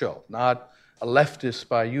Churchill, not a leftist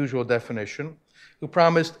by usual definition, who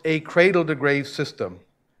promised a cradle-to-grave system.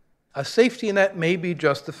 A safety net may be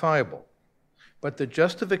justifiable, but the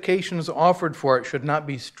justifications offered for it should not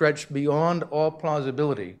be stretched beyond all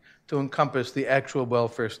plausibility to encompass the actual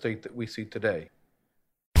welfare state that we see today.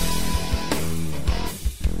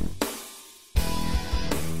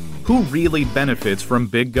 Who really benefits from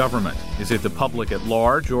big government? Is it the public at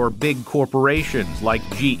large or big corporations like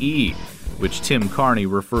GE, which Tim Carney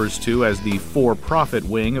refers to as the for-profit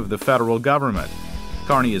wing of the federal government?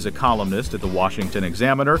 Carney is a columnist at the Washington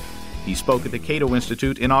Examiner. He spoke at the Cato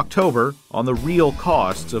Institute in October on the real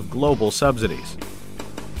costs of global subsidies.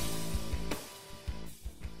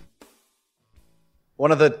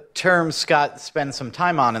 One of the terms Scott spends some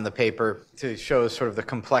time on in the paper to show sort of the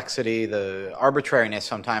complexity, the arbitrariness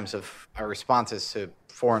sometimes of our responses to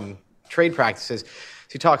foreign trade practices,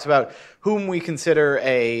 he talks about whom we consider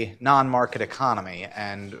a non-market economy.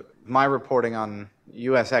 And my reporting on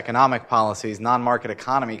U.S. economic policies, non-market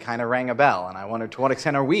economy, kind of rang a bell. And I wondered, to what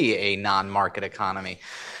extent are we a non-market economy?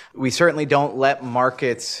 We certainly don't let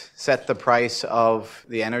markets set the price of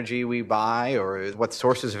the energy we buy or what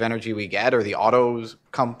sources of energy we get or the autos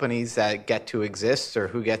companies that get to exist or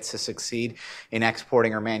who gets to succeed in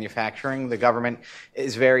exporting or manufacturing. The government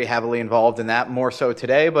is very heavily involved in that, more so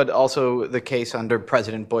today, but also the case under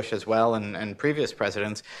President Bush as well and previous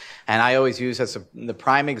presidents. And I always use as the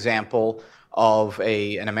prime example of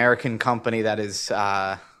an American company that is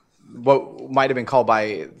what might have been called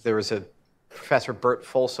by, there was a Professor Bert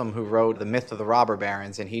Folsom who wrote The Myth of the Robber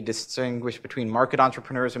Barons, and he distinguished between market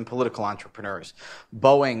entrepreneurs and political entrepreneurs.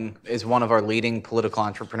 Boeing is one of our leading political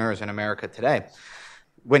entrepreneurs in America today.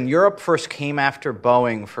 When Europe first came after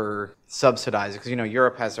Boeing for subsidizing, because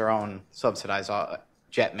Europe has their own subsidized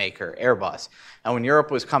jet maker, Airbus, and when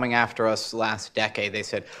Europe was coming after us last decade, they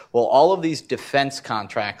said, well, all of these defense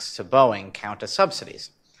contracts to Boeing count as subsidies.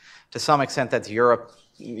 To some extent, that's Europe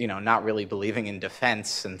not really believing in defense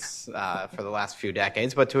since for the last few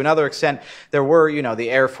decades. But to another extent, there were,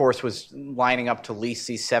 the Air Force was lining up to lease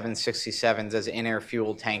these 767s as in-air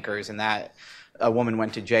fuel tankers, and that a woman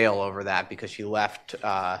went to jail over that because she left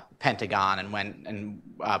Pentagon and went and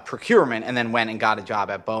procurement and then went and got a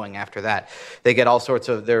job at Boeing after that. They get all sorts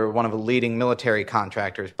of, they're one of the leading military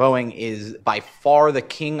contractors. Boeing is by far the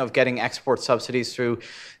king of getting export subsidies through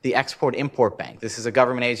the Export-Import Bank. This is a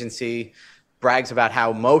government agency, brags about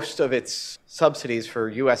how most of its subsidies for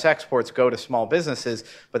U.S. exports go to small businesses,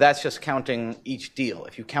 but that's just counting each deal.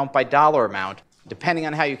 If you count by dollar amount, depending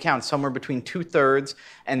on how you count, somewhere between 2/3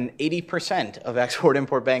 and 80% of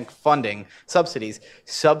Export-Import Bank funding subsidies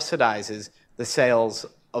subsidizes the sales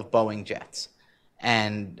of Boeing jets.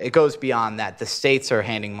 And it goes beyond that. The states are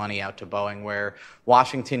handing money out to Boeing, where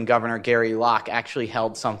Washington Governor Gary Locke actually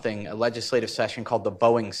held a legislative session called the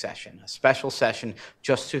Boeing session, a special session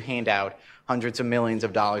just to hand out hundreds of millions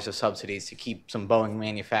of dollars of subsidies to keep some Boeing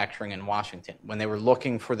manufacturing in Washington. When they were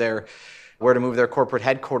looking for where to move their corporate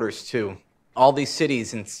headquarters to, all these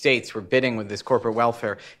cities and states were bidding with this corporate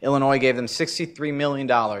welfare. Illinois gave them $63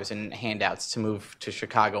 million in handouts to move to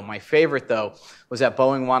Chicago. My favorite, though, was that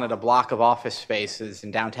Boeing wanted a block of office spaces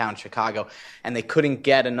in downtown Chicago, and they couldn't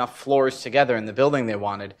get enough floors together in the building they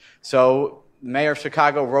wanted. So the mayor of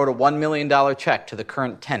Chicago wrote a $1 million check to the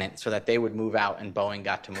current tenant so that they would move out and Boeing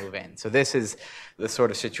got to move in. So this is the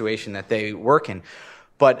sort of situation that they work in.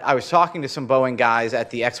 But I was talking to some Boeing guys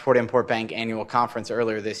at the Export-Import Bank annual conference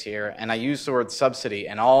earlier this year, and I used the word subsidy,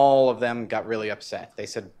 and all of them got really upset. They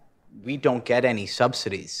said, we don't get any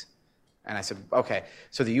subsidies. And I said, okay,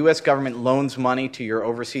 so the U.S. government loans money to your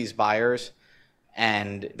overseas buyers,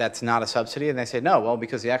 and that's not a subsidy? And they said, no, well,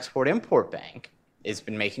 because the Export-Import Bank has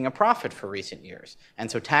been making a profit for recent years,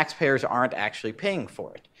 and so taxpayers aren't actually paying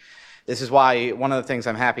for it. This is why one of the things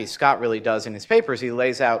I'm happy Scott really does in his papers, he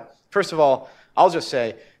lays out, first of all, I'll just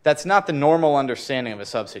say that's not the normal understanding of a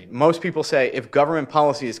subsidy. Most people say if government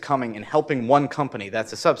policy is coming and helping one company,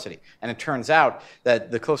 that's a subsidy. And it turns out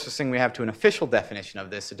that the closest thing we have to an official definition of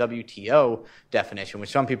this, the WTO definition,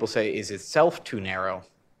 which some people say is itself too narrow,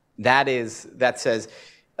 that says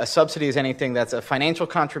a subsidy is anything that's a financial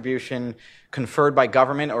contribution conferred by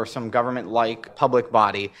government or some government-like public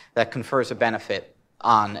body that confers a benefit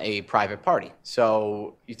on a private party.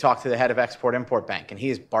 So you talk to the head of Export-Import Bank, and he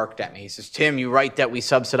has barked at me. He says, Tim, you write that we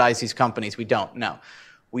subsidize these companies. We don't. No.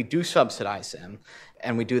 We do subsidize them,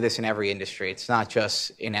 and we do this in every industry. It's not just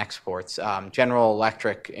in exports. General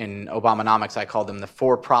Electric, in Obamonomics, I call them the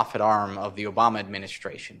for-profit arm of the Obama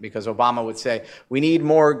administration, because Obama would say, we need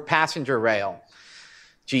more passenger rail.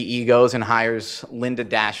 GE goes and hires Linda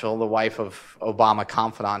Daschle, the wife of Obama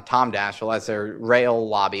confidant Tom Daschle, as their rail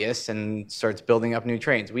lobbyist and starts building up new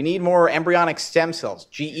trains. We need more embryonic stem cells.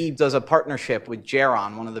 GE does a partnership with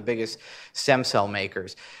Geron, one of the biggest stem cell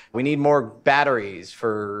makers. We need more batteries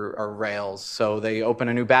for our rails, so they open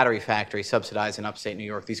a new battery factory subsidized in upstate New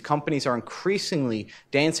York. These companies are increasingly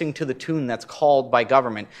dancing to the tune that's called by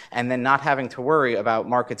government and then not having to worry about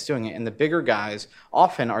markets doing it. And the bigger guys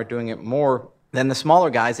often are doing it more than the smaller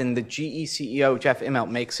guys, and the GE CEO, Jeff Immelt,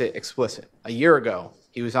 makes it explicit. A year ago,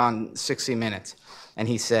 he was on 60 Minutes, and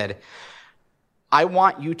he said, I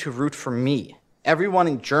want you to root for me. Everyone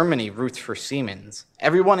in Germany roots for Siemens.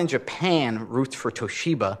 Everyone in Japan roots for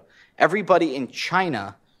Toshiba. Everybody in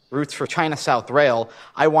China roots for China South Rail.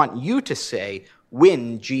 I want you to say,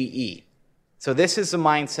 win GE. So this is the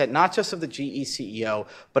mindset, not just of the GE CEO,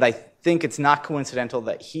 but I think it's not coincidental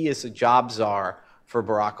that he is the job czar for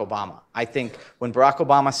Barack Obama. I think when Barack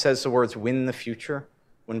Obama says the words win the future,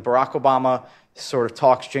 when Barack Obama sort of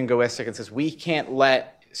talks jingoistic and says we can't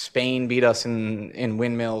let Spain beat us in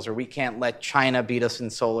windmills or we can't let China beat us in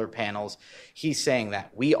solar panels, he's saying that.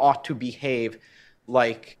 We ought to behave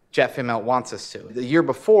like Jeff Immelt wants us to. The year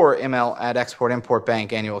before, Immelt at Export-Import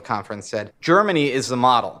Bank annual conference said, Germany is the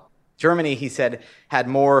model. Germany, he said, had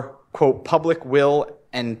more, quote, public will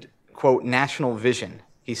and, quote, national vision.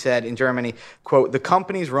 He said in Germany, quote, the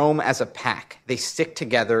companies roam as a pack. They stick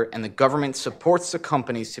together, and the government supports the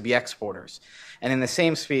companies to be exporters. And in the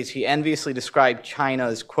same speech, he enviously described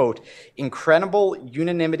China's, quote, incredible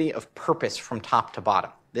unanimity of purpose from top to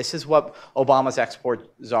bottom. This is what Obama's export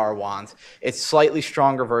czar wants. It's a slightly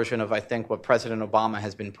stronger version of, I think, what President Obama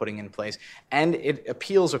has been putting in place, and it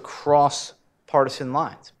appeals across partisan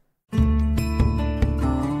lines.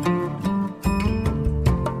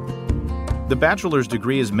 The bachelor's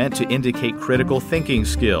degree is meant to indicate critical thinking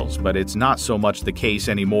skills, but it's not so much the case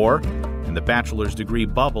anymore, and the bachelor's degree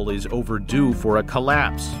bubble is overdue for a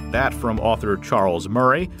collapse. That from author Charles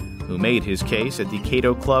Murray, who made his case at the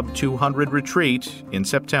Cato Club 200 retreat in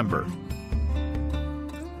September.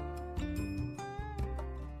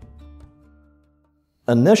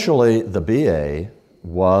 Initially, the BA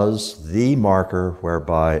was the marker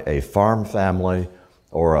whereby a farm family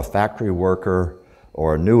or a factory worker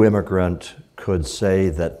or a new immigrant could say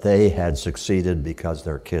that they had succeeded because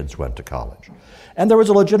their kids went to college. And there was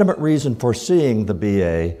a legitimate reason for seeing the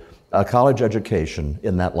BA, a college education,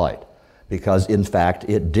 in that light, because in fact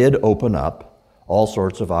it did open up all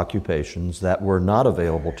sorts of occupations that were not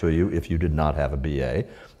available to you if you did not have a BA.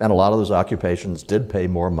 And a lot of those occupations did pay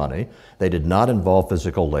more money. They did not involve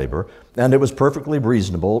physical labor. And it was perfectly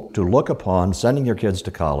reasonable to look upon sending your kids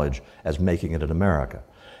to college as making it in America.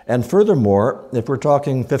 And furthermore, if we're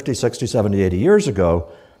talking 50, 60, 70, 80 years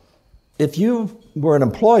ago, if you were an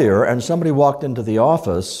employer and somebody walked into the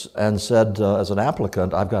office and said, as an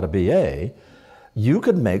applicant, I've got a BA, you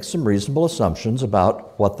could make some reasonable assumptions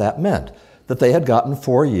about what that meant, that they had gotten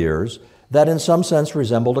 4 years that in some sense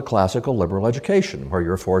resembled a classical liberal education, where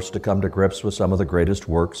you're forced to come to grips with some of the greatest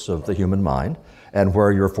works of the human mind, and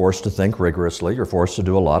where you're forced to think rigorously, you're forced to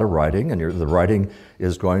do a lot of writing, and the writing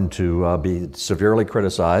is going to be severely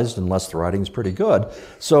criticized unless the writing's pretty good.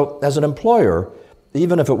 So as an employer,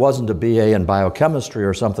 even if it wasn't a BA in biochemistry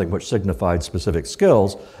or something which signified specific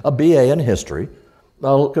skills, a BA in history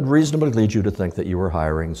Well, it could reasonably lead you to think that you were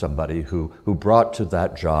hiring somebody who brought to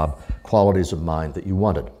that job qualities of mind that you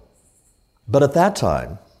wanted. But at that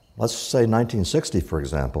time, let's say 1960, for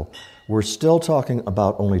example, we're still talking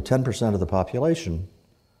about only 10% of the population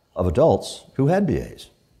of adults who had BAs.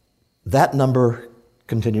 That number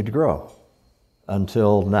continued to grow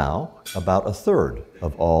until now about a third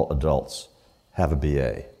of all adults have a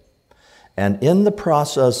BA. And in the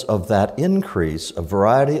process of that increase, a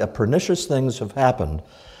variety of pernicious things have happened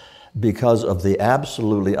because of the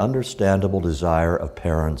absolutely understandable desire of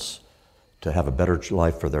parents to have a better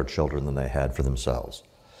life for their children than they had for themselves.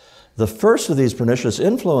 The first of these pernicious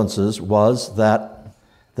influences was that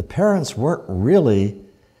the parents weren't really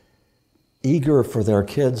eager for their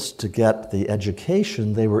kids to get the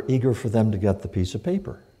education, they were eager for them to get the piece of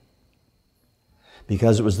paper.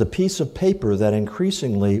 Because it was the piece of paper that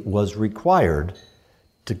increasingly was required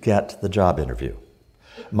to get the job interview.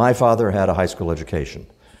 My father had a high school education,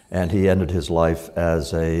 and he ended his life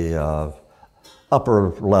as a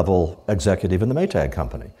upper-level executive in the Maytag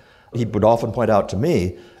Company. He would often point out to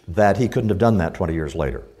me that he couldn't have done that 20 years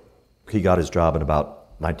later. He got his job in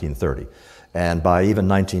about 1930. And by even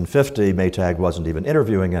 1950, Maytag wasn't even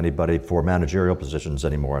interviewing anybody for managerial positions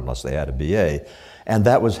anymore unless they had a BA. And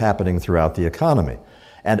that was happening throughout the economy.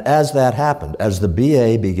 And as that happened, as the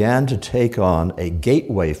BA began to take on a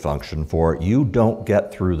gateway function for you don't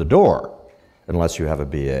get through the door unless you have a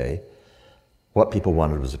BA, what people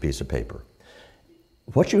wanted was a piece of paper.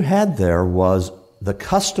 What you had there was the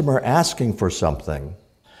customer asking for something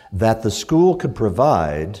that the school could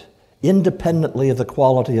provide independently of the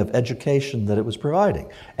quality of education that it was providing.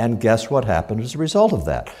 And guess what happened as a result of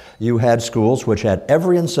that? You had schools which had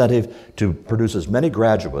every incentive to produce as many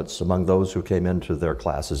graduates among those who came into their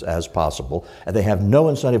classes as possible, and they have no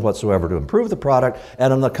incentive whatsoever to improve the product.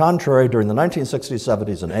 And on the contrary, during the 1960s,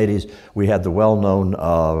 70s, and 80s, we had the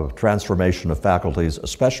well-known transformation of faculties,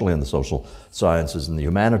 especially in the social sciences and the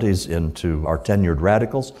humanities, into our tenured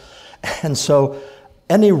radicals. And so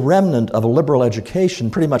any remnant of a liberal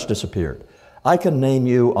education pretty much disappeared. I can name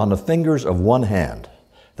you on the fingers of one hand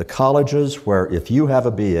the colleges where if you have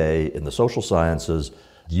a BA in the social sciences,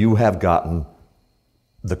 you have gotten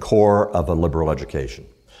the core of a liberal education.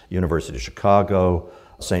 University of Chicago,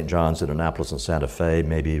 St. John's, Indianapolis, and Santa Fe,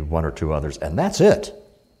 maybe one or two others, and that's it.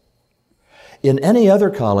 In any other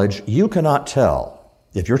college, you cannot tell.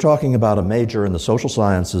 If you're talking about a major in the social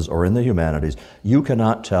sciences or in the humanities, you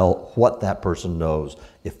cannot tell what that person knows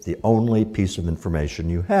if the only piece of information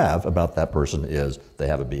you have about that person is they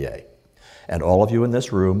have a BA. And all of you in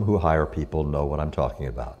this room who hire people know what I'm talking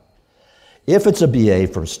about. If it's a BA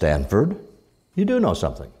from Stanford, you do know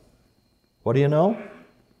something. What do you know?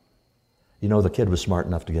 You know the kid was smart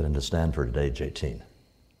enough to get into Stanford at age 18.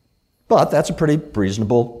 But that's a pretty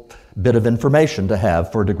reasonable bit of information to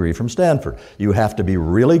have for a degree from Stanford. You have to be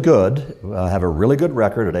really good, have a really good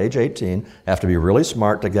record at age 18, have to be really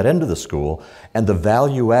smart to get into the school, and the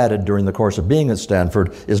value added during the course of being at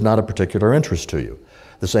Stanford is not of particular interest to you.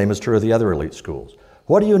 The same is true of the other elite schools.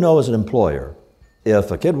 What do you know as an employer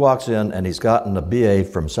if a kid walks in and he's gotten a BA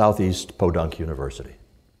from Southeast Podunk University?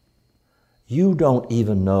 You don't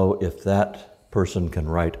even know if that person can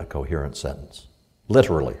write a coherent sentence.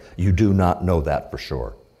 Literally, you do not know that for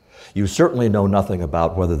sure. You certainly know nothing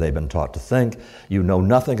about whether they've been taught to think. You know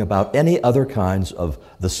nothing about any other kinds of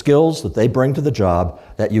the skills that they bring to the job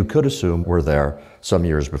that you could assume were there some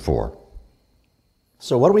years before.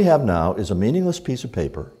 So what we have now is a meaningless piece of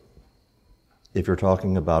paper, if you're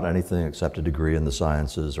talking about anything except a degree in the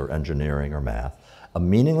sciences or engineering or math, a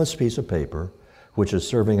meaningless piece of paper which is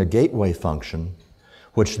serving a gateway function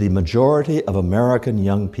which the majority of American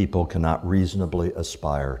young people cannot reasonably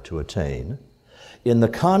aspire to attain, in the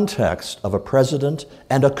context of a president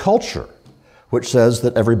and a culture which says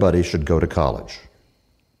that everybody should go to college.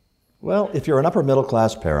 Well, if you're an upper middle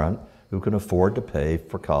class parent who can afford to pay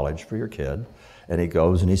for college for your kid, and he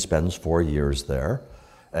goes and he spends 4 years there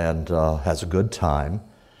and has a good time,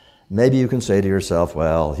 maybe you can say to yourself,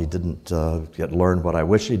 well, he didn't learn what I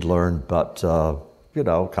wish he'd learned, but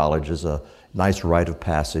college is a nice rite of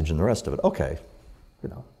passage and the rest of it. Okay,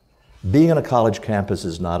 being on a college campus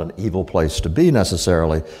is not an evil place to be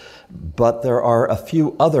necessarily, but there are a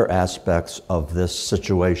few other aspects of this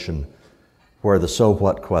situation where the so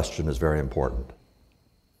what question is very important.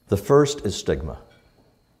 The first is stigma.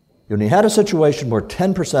 When you had a situation where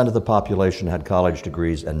 10% of the population had college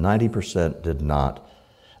degrees and 90% did not,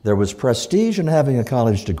 there was prestige in having a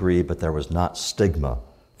college degree, but there was not stigma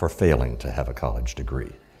for failing to have a college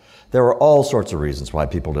degree. There were all sorts of reasons why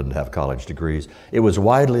people didn't have college degrees. It was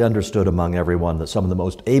widely understood among everyone that some of the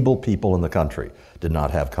most able people in the country did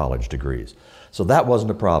not have college degrees. So that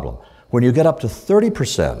wasn't a problem. When you get up to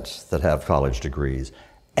 30% that have college degrees,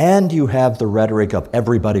 and you have the rhetoric of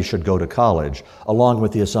everybody should go to college, along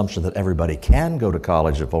with the assumption that everybody can go to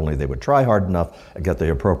college if only they would try hard enough and get the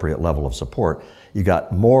appropriate level of support, you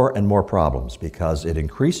got more and more problems, because it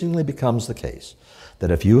increasingly becomes the case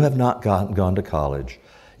that if you have not gone to college,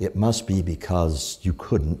 it must be because you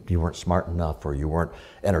weren't smart enough, or you weren't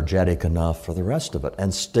energetic enough, or the rest of it.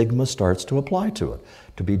 And stigma starts to apply to it.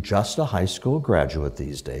 To be just a high school graduate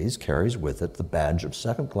these days carries with it the badge of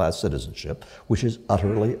second-class citizenship, which is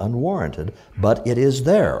utterly unwarranted, but it is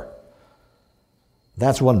there.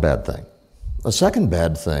 That's one bad thing. A second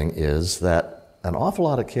bad thing is that an awful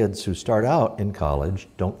lot of kids who start out in college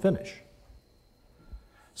don't finish.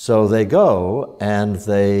 So they go and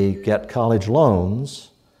they get college loans.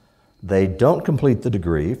 They don't complete the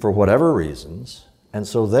degree for whatever reasons, and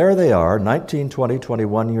so there they are, 19, 20,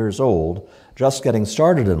 21 years old, just getting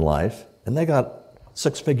started in life, and they got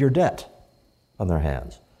six-figure debt on their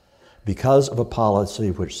hands because of a policy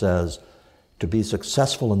which says to be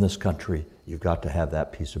successful in this country, you've got to have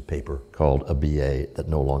that piece of paper called a BA that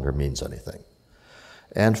no longer means anything.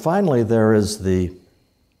 And finally, there is the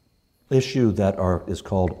issue that is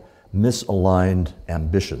called misaligned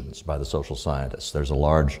ambitions by the social scientists. There's a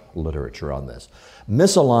large literature on this.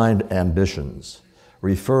 Misaligned ambitions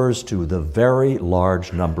refers to the very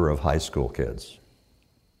large number of high school kids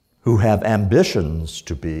who have ambitions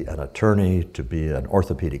to be an attorney, to be an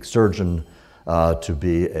orthopedic surgeon, to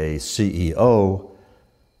be a CEO,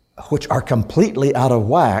 which are completely out of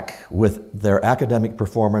whack with their academic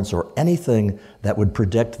performance or anything that would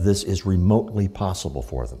predict this is remotely possible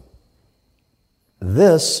for them.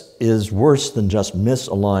 This is worse than just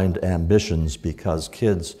misaligned ambitions, because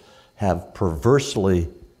kids have perversely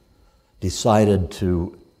decided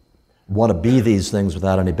to want to be these things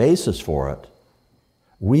without any basis for it.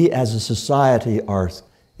 We as a society are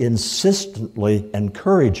insistently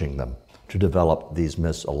encouraging them to develop these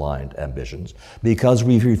misaligned ambitions, because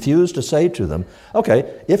we refuse to say to them,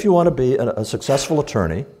 okay, if you want to be a successful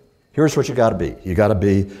attorney, here's what you got to be. You got to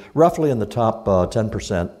be roughly in the top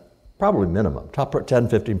 10%, probably minimum, top 10,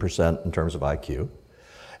 15% in terms of IQ.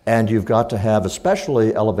 And you've got to have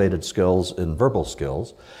especially elevated skills in verbal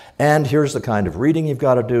skills. And here's the kind of reading you've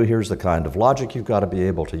got to do, here's the kind of logic you've got to be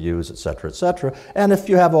able to use, et cetera, et cetera. And if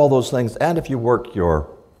you have all those things, and if you work your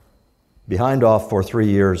behind off for 3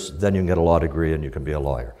 years, then you can get a law degree and you can be a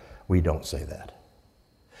lawyer. We don't say that.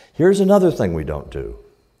 Here's another thing we don't do.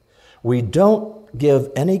 We don't give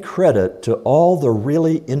any credit to all the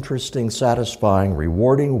really interesting, satisfying,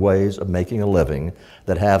 rewarding ways of making a living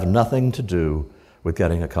that have nothing to do with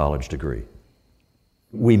getting a college degree.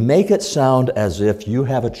 We make it sound as if you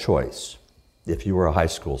have a choice, if you were a high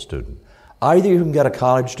school student. Either you can get a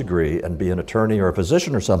college degree and be an attorney or a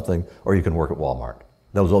physician or something, or you can work at Walmart.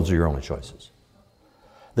 Those are your only choices.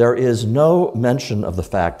 There is no mention of the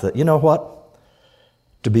fact that, you know what?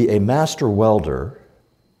 To be a master welder,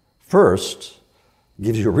 first,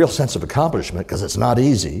 gives you a real sense of accomplishment because it's not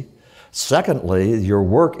easy. Secondly, your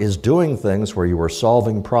work is doing things where you are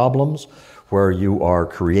solving problems, where you are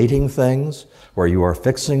creating things, where you are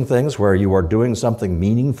fixing things, where you are doing something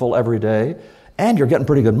meaningful every day, and you're getting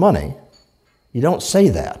pretty good money. You don't say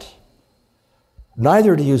that.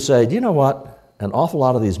 Neither do you say, do you know what? An awful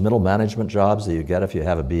lot of these middle management jobs that you get if you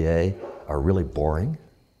have a BA are really boring.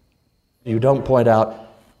 You don't point out,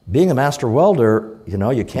 being a master welder,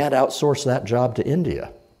 you can't outsource that job to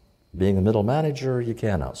India. Being a middle manager, you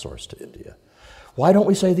can outsource to India. Why don't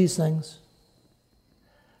we say these things?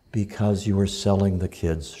 Because you are selling the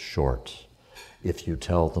kids short if you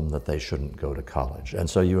tell them that they shouldn't go to college. And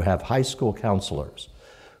so you have high school counselors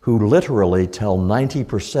who literally tell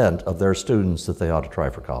 90% of their students that they ought to try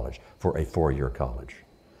for college, for a 4-year college.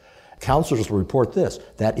 Counselors will report this,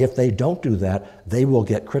 that if they don't do that, they will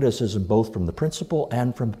get criticism both from the principal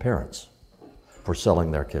and from the parents for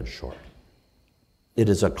selling their kids short. It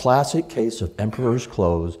is a classic case of emperor's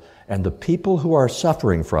clothes, and the people who are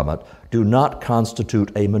suffering from it do not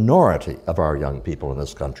constitute a minority of our young people in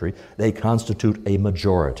this country. They constitute a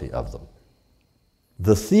majority of them.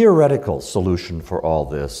 The theoretical solution for all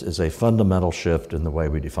this is a fundamental shift in the way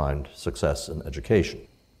we define success in education.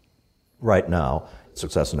 Right now,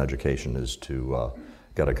 success in education is to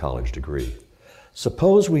get a college degree.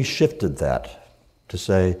 Suppose we shifted that to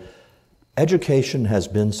say, education has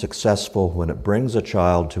been successful when it brings a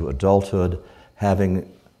child to adulthood,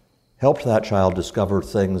 having helped that child discover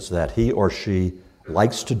things that he or she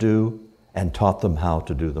likes to do and taught them how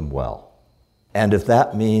to do them well. And if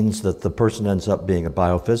that means that the person ends up being a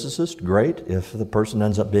biophysicist, great. If the person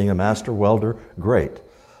ends up being a master welder, great.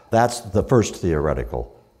 That's the first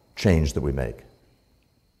theoretical change that we make.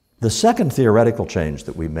 The second theoretical change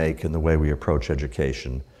that we make in the way we approach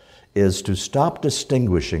education is to stop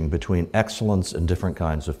distinguishing between excellence in different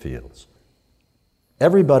kinds of fields.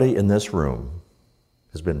 Everybody in this room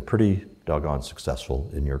has been pretty doggone successful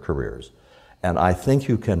in your careers, and I think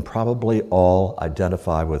you can probably all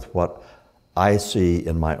identify with what I see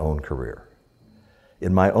in my own career.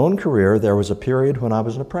 In my own career, there was a period when I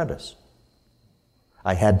was an apprentice.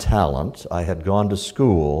 I had talent, I had gone to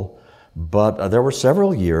school, but there were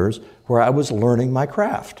several years where I was learning my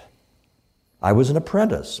craft. I was an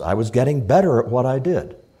apprentice. I was getting better at what I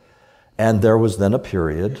did. And there was then a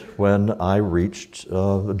period when I reached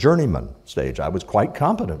the journeyman stage. I was quite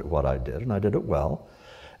competent at what I did, and I did it well.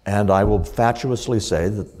 And I will fatuously say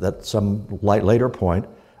that at some later point,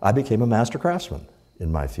 I became a master craftsman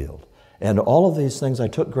in my field. And all of these things I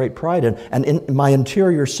took great pride in, and in my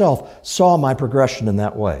interior self saw my progression in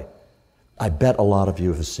that way. I bet a lot of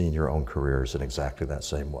you have seen your own careers in exactly that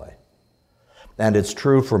same way. And it's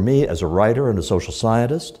true for me as a writer and a social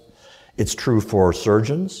scientist. It's true for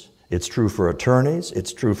surgeons. It's true for attorneys.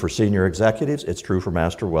 It's true for senior executives. It's true for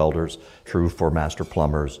master welders, true for master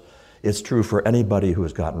plumbers. It's true for anybody who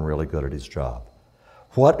has gotten really good at his job.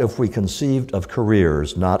 What if we conceived of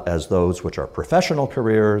careers not as those which are professional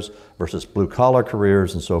careers versus blue-collar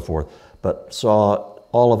careers and so forth, but saw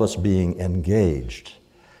all of us being engaged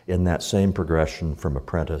in that same progression from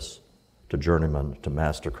apprentice to journeyman to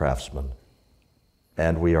master craftsman.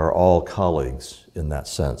 And we are all colleagues in that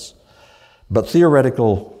sense. But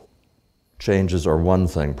theoretical changes are one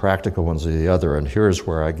thing, practical ones are the other, and here's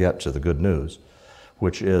where I get to the good news,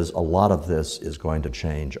 which is a lot of this is going to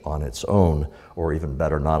change on its own, or even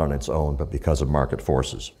better, not on its own, but because of market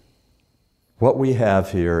forces. What we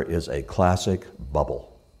have here is a classic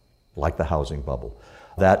bubble, like the housing bubble.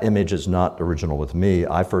 That image is not original with me.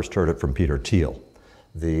 I first heard it from Peter Thiel,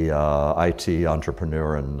 the IT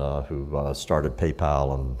entrepreneur and who started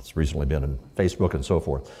PayPal and has recently been in Facebook and so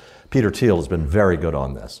forth. Peter Thiel has been very good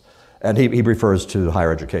on this. And he refers to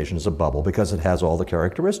higher education as a bubble because it has all the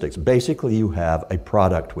characteristics. Basically, you have a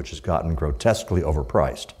product which has gotten grotesquely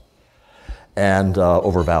overpriced and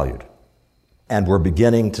overvalued. And we're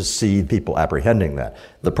beginning to see people apprehending that.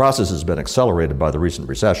 The process has been accelerated by the recent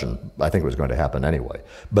recession. I think it was going to happen anyway.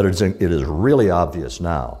 But it is really obvious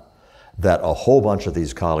now that a whole bunch of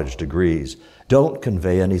these college degrees don't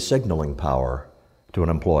convey any signaling power to an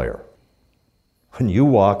employer. When you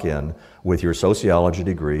walk in with your sociology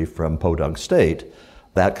degree from Podunk State,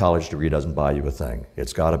 that college degree doesn't buy you a thing.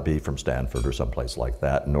 It's got to be from Stanford or someplace like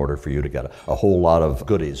that in order for you to get a whole lot of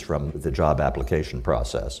goodies from the job application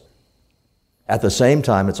process. At the same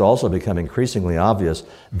time, it's also become increasingly obvious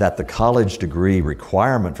that the college degree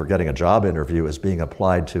requirement for getting a job interview is being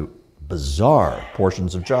applied to bizarre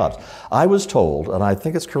portions of jobs. I was told, and I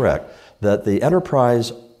think it's correct, that the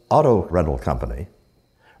Enterprise Auto Rental Company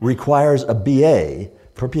requires a BA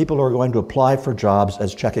for people who are going to apply for jobs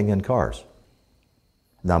as checking in cars.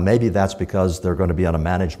 Now, maybe that's because they're going to be on a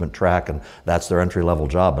management track and that's their entry-level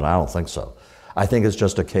job, but I don't think so. I think it's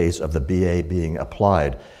just a case of the BA being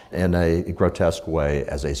applied in a grotesque way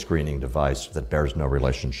as a screening device that bears no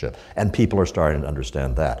relationship. And people are starting to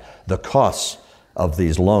understand that. The costs of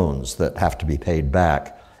these loans that have to be paid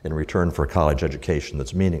back in return for a college education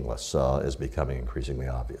that's meaningless is becoming increasingly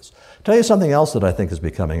obvious. I'll tell you something else that I think is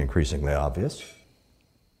becoming increasingly obvious.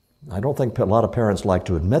 I don't think a lot of parents like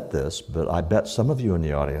to admit this, but I bet some of you in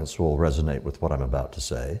the audience will resonate with what I'm about to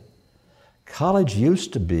say. College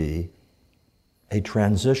used to be a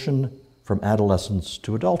transition from adolescence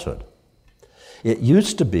to adulthood. It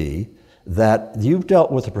used to be that you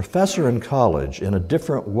dealt with a professor in college in a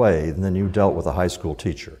different way than you dealt with a high school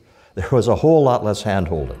teacher. There was a whole lot less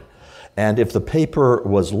hand-holding. And if the paper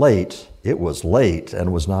was late, it was late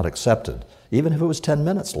and was not accepted, even if it was 10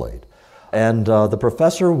 minutes late. And the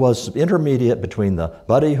professor was intermediate between the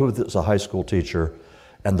buddy who was a high school teacher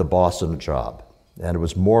and the boss in the job. And it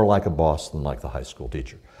was more like a boss than like the high school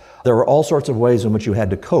teacher. There were all sorts of ways in which you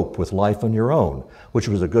had to cope with life on your own, which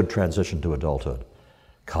was a good transition to adulthood.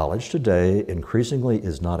 College today increasingly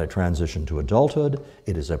is not a transition to adulthood,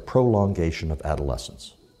 it is a prolongation of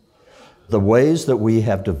adolescence. The ways that we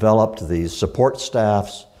have developed these support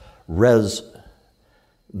staffs,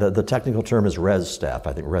 the technical term is res staff,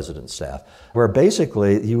 I think resident staff, where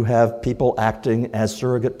basically you have people acting as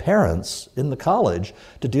surrogate parents in the college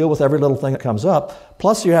to deal with every little thing that comes up.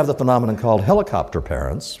 Plus you have the phenomenon called helicopter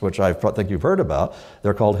parents, which I think you've heard about.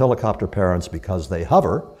 They're called helicopter parents because they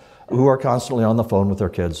hover, who are constantly on the phone with their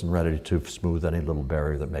kids and ready to smooth any little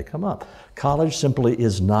barrier that may come up. College simply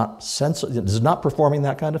is not performing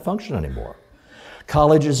that kind of function anymore.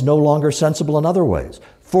 College is no longer sensible in other ways.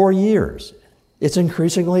 4 years. It's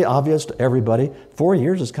increasingly obvious to everybody 4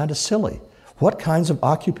 years is kind of silly. What kinds of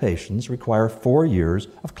occupations require 4 years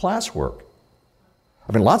of classwork?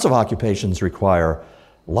 I mean, lots of occupations require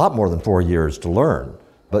a lot more than 4 years to learn,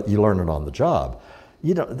 but you learn it on the job.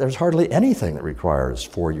 There's hardly anything that requires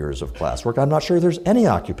 4 years of classwork. I'm not sure there's any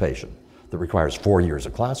occupation that requires 4 years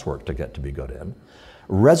of classwork to get to be good in.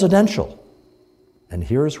 Residential. And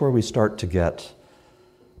here's where we start to get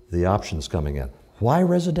the options coming in. Why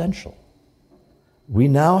residential? We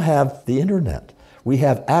now have the internet. We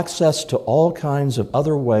have access to all kinds of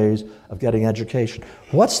other ways of getting education.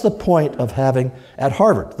 What's the point of having, at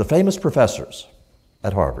Harvard, the famous professors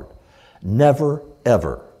at Harvard, never,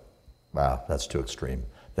 ever, wow, that's too extreme.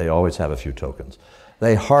 They always have a few tokens.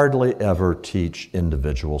 They hardly ever teach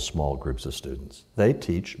individual small groups of students. They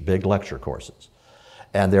teach big lecture courses.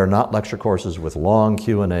 And they're not lecture courses with long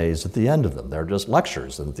Q&As at the end of them. They're just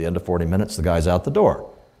lectures, and at the end of 40 minutes, the guy's out the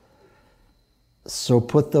door. So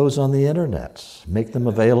put those on the internet. Make them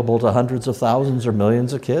available to hundreds of thousands or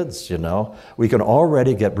millions of kids, We can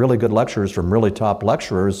already get really good lectures from really top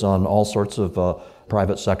lecturers on all sorts of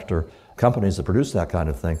private sector companies that produce that kind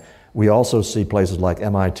of thing. We also see places like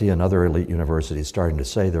MIT and other elite universities starting to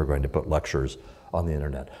say they're going to put lectures on the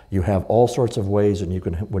internet. You have all sorts of ways in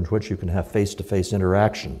which you can have face-to-face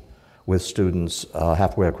interaction with students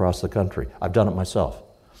halfway across the country. I've done it myself.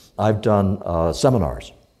 I've done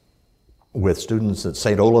seminars with students at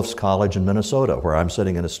St. Olaf's College in Minnesota, where I'm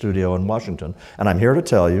sitting in a studio in Washington, and I'm here to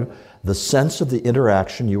tell you the sense of the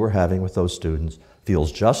interaction you are having with those students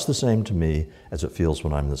feels just the same to me as it feels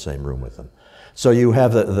when I'm in the same room with them. So you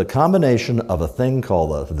have the combination of a thing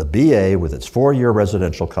called the BA with its 4-year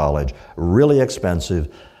residential college, really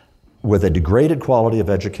expensive, with a degraded quality of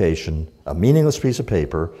education, a meaningless piece of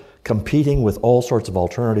paper, competing with all sorts of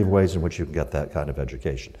alternative ways in which you can get that kind of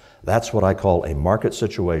education. That's what I call a market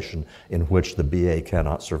situation in which the BA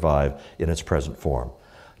cannot survive in its present form.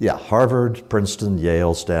 Yeah, Harvard, Princeton,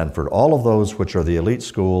 Yale, Stanford, all of those which are the elite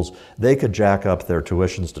schools, they could jack up their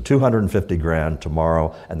tuitions to $250,000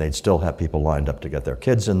 tomorrow, and they'd still have people lined up to get their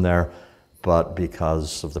kids in there, but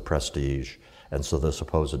because of the prestige and so the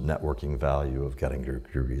supposed networking value of getting your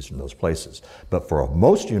degrees from those places. But for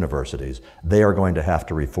most universities, they are going to have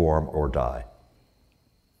to reform or die.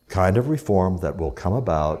 Kind of reform that will come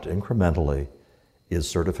about incrementally is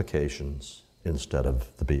certifications instead of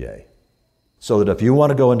the BA. So that if you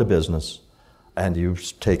want to go into business and you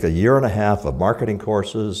take 1.5 years of marketing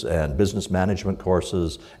courses and business management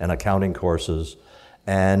courses and accounting courses,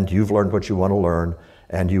 and you've learned what you want to learn,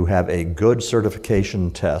 and you have a good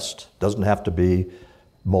certification test, doesn't have to be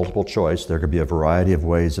multiple choice, there could be a variety of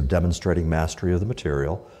ways of demonstrating mastery of the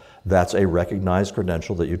material. That's a recognized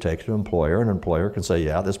credential that you take to an employer, and an employer can say,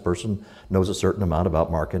 yeah, this person knows a certain amount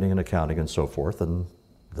about marketing and accounting and so forth, and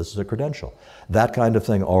this is a credential. That kind of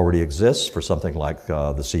thing already exists for something like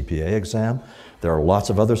the CPA exam. There are lots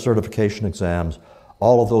of other certification exams.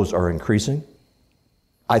 All of those are increasing.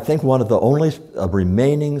 I think one of the only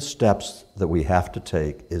remaining steps that we have to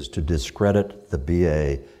take is to discredit the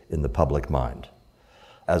BA in the public mind.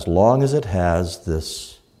 As long as it has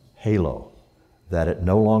this halo that it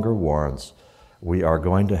no longer warrants, we are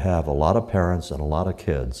going to have a lot of parents and a lot of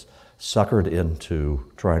kids suckered into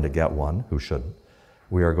trying to get one who shouldn't.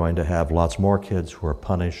 We are going to have lots more kids who are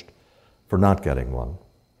punished for not getting one.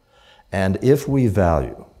 And if we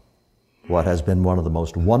value what has been one of the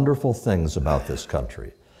most wonderful things about this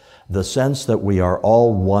country, the sense that we are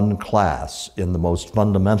all one class in the most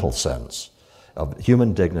fundamental sense of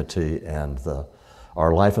human dignity and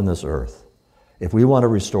our life on this earth, if we want to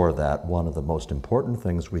restore that, one of the most important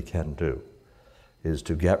things we can do is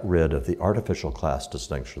to get rid of the artificial class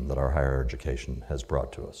distinction that our higher education has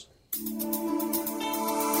brought to us.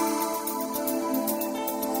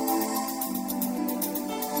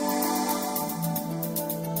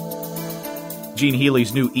 Gene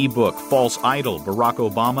Healy's new ebook, False Idol, Barack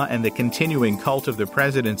Obama and the Continuing Cult of the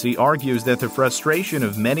Presidency, argues that the frustration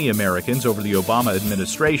of many Americans over the Obama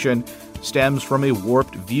administration stems from a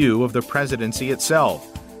warped view of the presidency itself.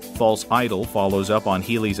 False Idol follows up on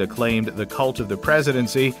Healy's acclaimed The Cult of the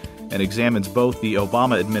Presidency and examines both the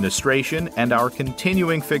Obama administration and our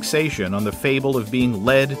continuing fixation on the fable of being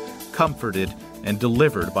led, comforted, and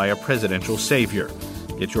delivered by a presidential savior.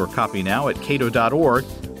 Get your copy now at cato.org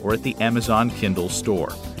or at the Amazon Kindle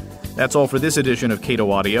store. That's all for this edition of Cato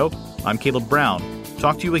Audio. I'm Caleb Brown.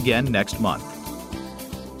 Talk to you again next month.